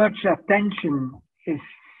 so much attention is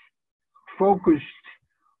focused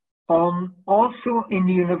on, also in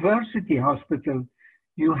the university hospital,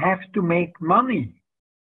 you have to make money.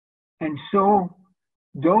 And so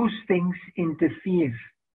those things interfere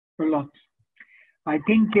a lot. I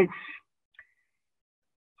think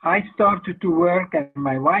I started to work, and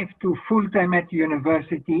my wife too, full-time at the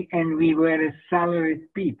university, and we were a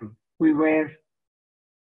salaried people. We were,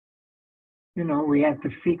 you know, we had a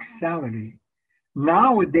fixed salary.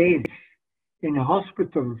 Nowadays, in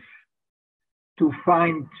hospitals, to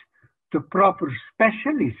find the proper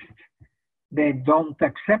specialist, they don't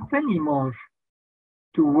accept anymore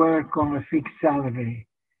to work on a fixed salary.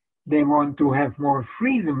 They want to have more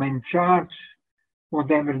freedom and charge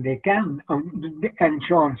whatever they can and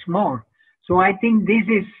charge more. So I think this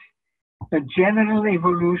is a general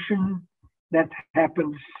evolution that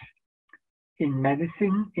happens in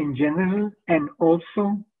medicine in general, and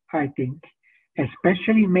also, I think,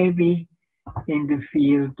 especially maybe in the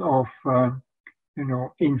field of, you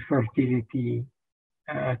know, infertility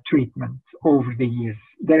treatment over the years.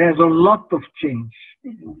 There is a lot of change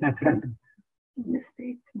that happened in the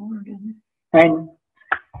States more than. And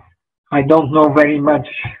I don't know very much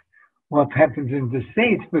what happens in the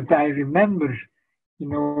States, but I remember, you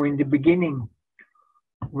know, in the beginning,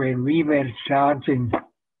 when we were charging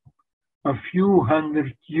a few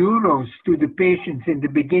 €100 to the patients in the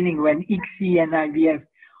beginning, when ICSI and IVF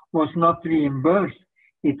was not reimbursed,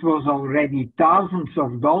 it was already thousands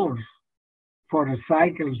of dollars for a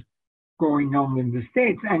cycle going on in the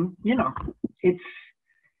States. And, you know,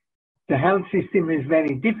 the health system is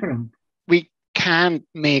very different. We can't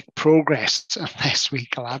make progress unless we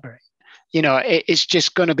collaborate. You know, it's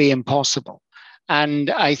just going to be impossible. And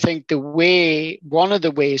I think one of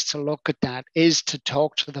the ways to look at that is to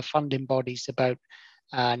talk to the funding bodies about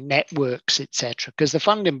networks, etc. Because the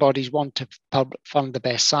funding bodies want to fund the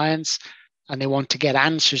best science, and they want to get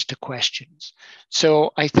answers to questions.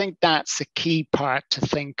 So I think that's the key part to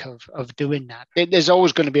think of doing that. There's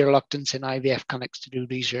always going to be reluctance in IVF clinics to do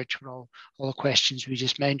research for all the questions we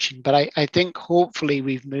just mentioned. But I think hopefully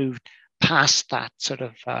we've moved past that sort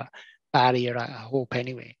of barrier, I hope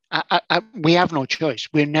anyway. We have no choice.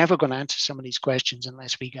 We're never going to answer some of these questions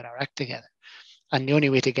unless we get our act together. And the only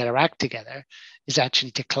way to get our act together is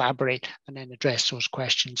actually to collaborate and then address those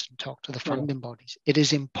questions and talk to the funding bodies. It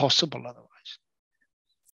is impossible otherwise.